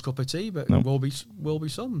everyone's cup of tea, but will be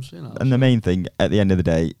some's. And the main thing at the end of the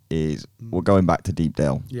day is we're going back to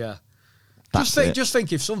Deepdale. Yeah. Just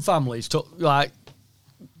think if some families took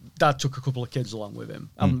Dad took a couple of kids along with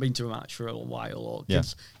him. Hadn't been to a match for a while, or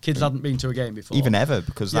kids hadn't been to a game before, even ever,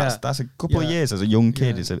 because that's a couple of years as a young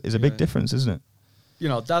kid is a big difference, isn't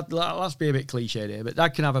it? Dad. Let's be a bit cliched here, but Dad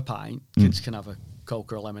can have a pint, kids can have a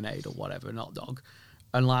Coke or a lemonade or whatever, not dog,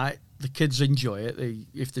 and the kids enjoy it.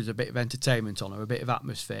 If there's a bit of entertainment on or a bit of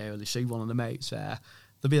atmosphere, or they see one of the mates there,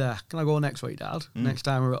 they'll be there. Can I go next week, Dad? Next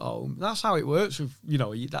time we're at home. That's how it works. With you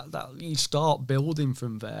start building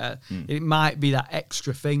from there. It might be that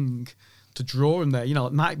extra thing to draw them there.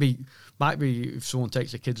 It might be if someone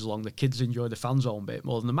takes the kids along, the kids enjoy the fan zone bit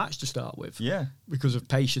more than the match to start with. Yeah, because of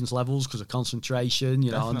patience levels, because of concentration.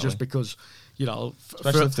 And just because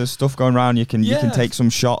especially if there's stuff going around, you can take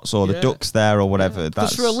some shots or the ducks there or whatever.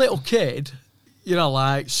 Because for a little kid.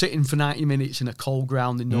 Sitting for 90 minutes in a cold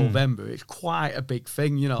ground in November, it's quite a big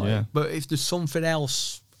thing, Yeah. But if there's something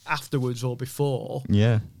else afterwards or before...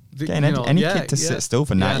 Yeah. Any kid to sit still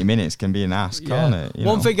for 90 minutes can be an ass, can't it?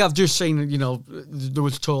 One thing I've just seen, there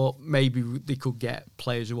was talk maybe they could get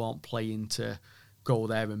players who aren't playing to go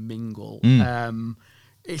there and mingle.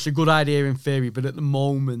 It's a good idea in theory, but at the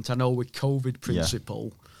moment, I know with COVID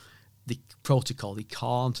principle, the protocol, they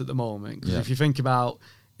can't at the moment. Because if you think about...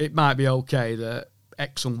 It might be okay that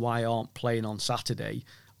X and Y aren't playing on Saturday.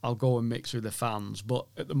 I'll go and mix with the fans. But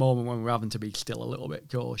at the moment when we're having to be still a little bit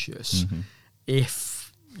cautious,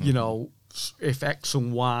 if X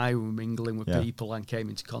and Y were mingling with people and came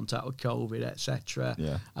into contact with COVID, etc.,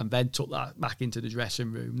 and then took that back into the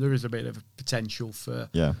dressing room, there is a bit of a potential for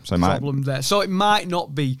problem there. So it might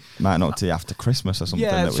not be... Might not be after Christmas or something.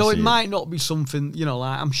 Yeah, so it might not be something,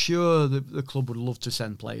 I'm sure the club would love to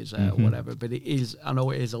send players there or whatever, but I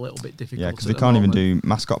know it is a little bit difficult. Yeah, because they can't even do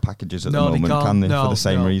mascot packages at the moment, can they? For the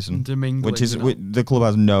same reason. Which is, the club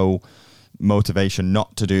has no motivation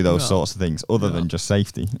not to do those sorts of things other than just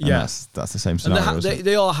safety. And that's the same scenario. And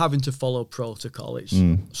they are having to follow protocol. It's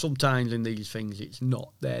sometimes in these things it's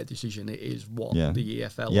not their decision, it is what the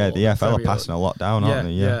EFL the EFL are passing a lot down, aren't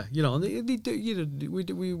they? And they do,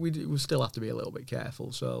 we still have to be a little bit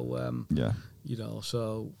careful, so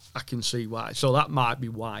so I can see why. So that might be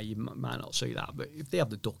why you might not see that, but if they have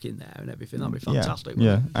the duck in there and everything, that'd be fantastic.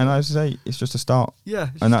 And as I say, it's just a start.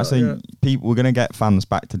 And that's people, we're going to get fans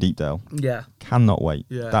back to Deepdale. Cannot wait.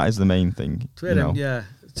 That is the main thing.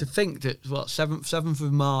 To think that 7th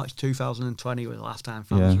of March 2020 was the last time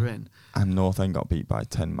fans were in, and North End got beat by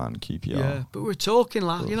 10-man QPR. Yeah, but we're talking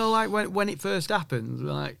when it first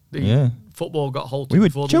happened, football got halted. We were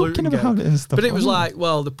before joking the about it and stuff. But it was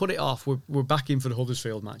they put it off. We're back in for the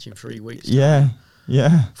Huddersfield match in 3 weeks. Yeah.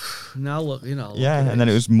 Now look, and then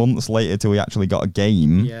it was months later till we actually got a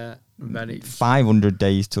game. Yeah. And then it's 500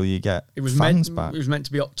 days till you get fans back. It was meant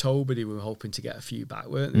to be October. They were hoping to get a few back,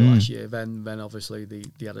 weren't they, last year? Then obviously they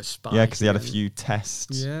had a spike. Yeah, because they had a few test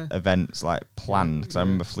events planned. Because I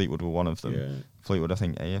remember Fleetwood were one of them. Yeah. Fleetwood, I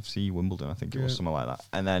think AFC Wimbledon, I think it was something like that.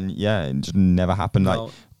 And then it just never happened. No.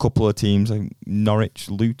 A couple of teams, like Norwich,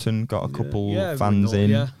 Luton got a couple fans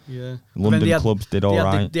in. London clubs did all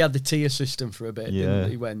right. They had the tier system for a bit, didn't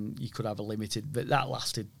they, when you could have a limited, but that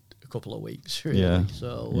lasted couple of weeks, really.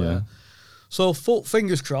 So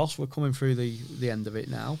fingers crossed, we're coming through the end of it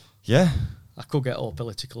now. I could get all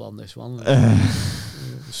political on this one. There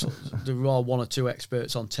are one or two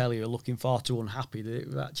experts on telly who are looking far too unhappy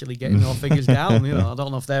that we're actually getting our figures down. I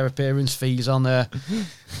don't know if their appearance fees on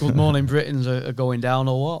Good Morning Britons are going down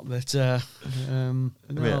or what, but a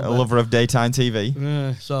lover of daytime TV.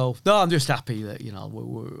 I'm just happy that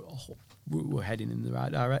we're we're heading in the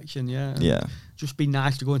right direction. Yeah. Yeah. Just be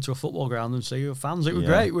nice to go into a football ground and see your fans. It was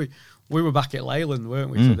great. We were back at Leyland, weren't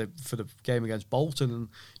we, for the game against Bolton, and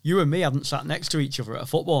you and me hadn't sat next to each other at a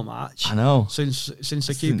football match. I know. Since the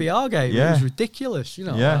QPR game. Yeah. It was ridiculous,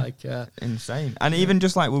 insane. And even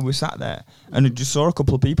just like when we sat there and we just saw a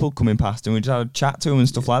couple of people coming past and we just had a chat to them and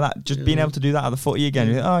stuff like that. Just being able to do that at the footy again.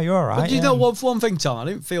 You're like, oh, you're all right. But do you know one thing, Tom? I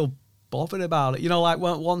didn't feel bothered about it. Like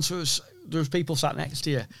once there was people sat next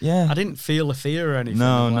to you. Yeah. I didn't feel the fear or anything.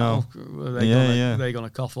 No. They're going to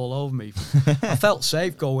cough all over me. I felt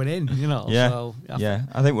safe going in, Yeah. So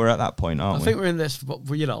I think we're at that point, aren't we? I think we're in this, but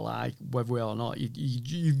like whether we are or not,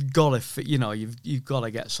 you've got to, you've got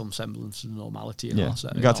to get some semblance of normality. You got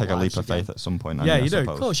to take a leap of faith at some point. You do.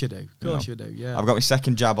 Of course you do. You do. Yeah. I've got my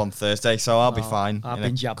second jab on Thursday, so I'll be fine. I've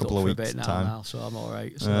been jabbed couple up of for a weeks bit time. now, so I'm all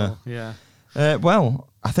right. So yeah. Well,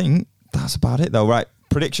 I think that's about it, though. Right,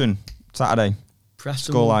 prediction Saturday.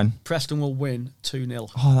 Preston will win 2-0.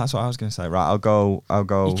 Oh, that's what I was going to say. Right, I'll go.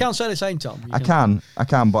 You can't say the same, Tom. I can,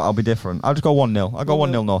 but I'll be different. I'll just go 1-0. I'll go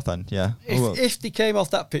 1-0 North End. Yeah. If they came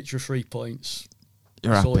off that pitch with 3 points,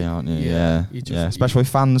 you're happy, aren't you? Yeah. Especially with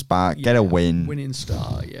fans back, get a win. Winning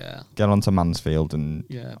start. Yeah. Get onto Mansfield and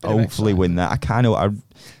hopefully win that. I kind of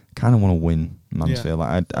want to win Mansfield.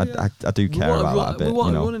 Like, I do care about that a bit. We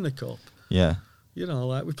want to win in the cup. Yeah.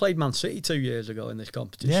 Like we played Man City 2 years ago in this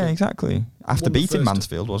competition. Yeah, exactly. After beating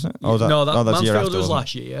Mansfield, wasn't it? Yeah. That's Mansfield year after, was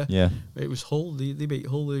last year. Yeah. It was Hull. They beat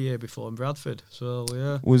Hull the year before in Bradford. So,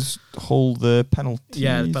 yeah. Was Hull the penalty?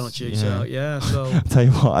 Yeah, the penalty. Yeah. So I'll tell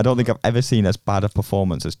you what, I don't think I've ever seen as bad a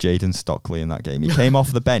performance as Jayden Stockley in that game. He came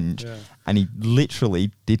off the bench and he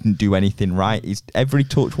literally didn't do anything right. Every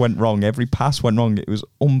touch went wrong. Every pass went wrong. It was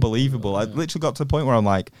unbelievable. I literally got to the point where I'm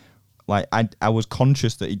like I was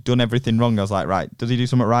conscious that he'd done everything wrong. I was like, right, does he do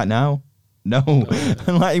something right now? No.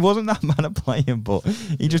 And he wasn't that bad at playing, but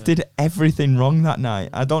he just did everything wrong that night.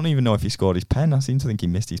 I don't even know if he scored his pen. I seem to think he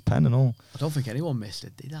missed his pen and all. I don't think anyone missed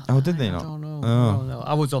it, did that? Oh, did they not? I don't know. Oh.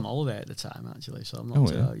 I was on holiday at the time, actually, so I'm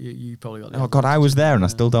not you probably got Oh, God, I was there and I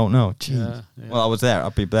still don't know. Jeez. Yeah. Well, I was there.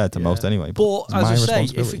 I'd be there to most anyway. But as I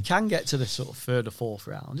say, if we can get to the sort of third or fourth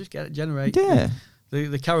round, just generate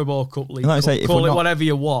the Carabao Cup League. Like call it whatever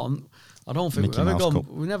you want. I don't think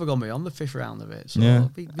we've never gone beyond the 5th round of it. So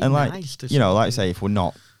it'd be nice to like I say, if we're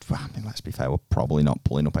not, let's be fair, we're probably not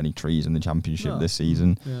pulling up any trees in the Championship this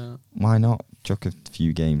season. Yeah. Why not chuck a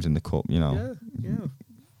few games in the Cup, Yeah.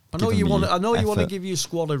 I know you want to give your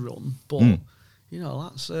squad a run, but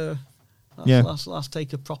let's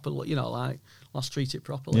take a proper look, let's treat it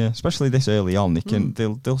properly. Yeah, especially this early on.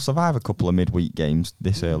 They'll survive a couple of midweek games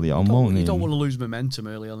this early on, won't they? You don't want to lose momentum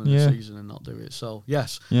early on in the season and not do it. So,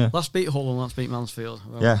 let's beat Hull and let's beat Mansfield.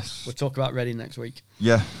 Yes. We'll talk about Reading next week.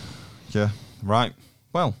 Yeah. Right.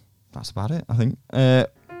 Well, that's about it, I think.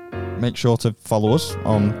 Make sure to follow us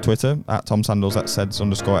on Twitter at Tom Sandals, at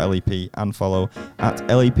Seds_LEP, and follow at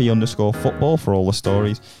LEP_football for all the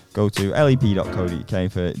stories. Go to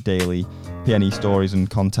lep.co.uk for daily PNE stories and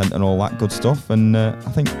content and all that good stuff. And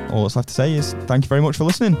I think all that's left to say is thank you very much for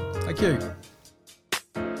listening. Thank you.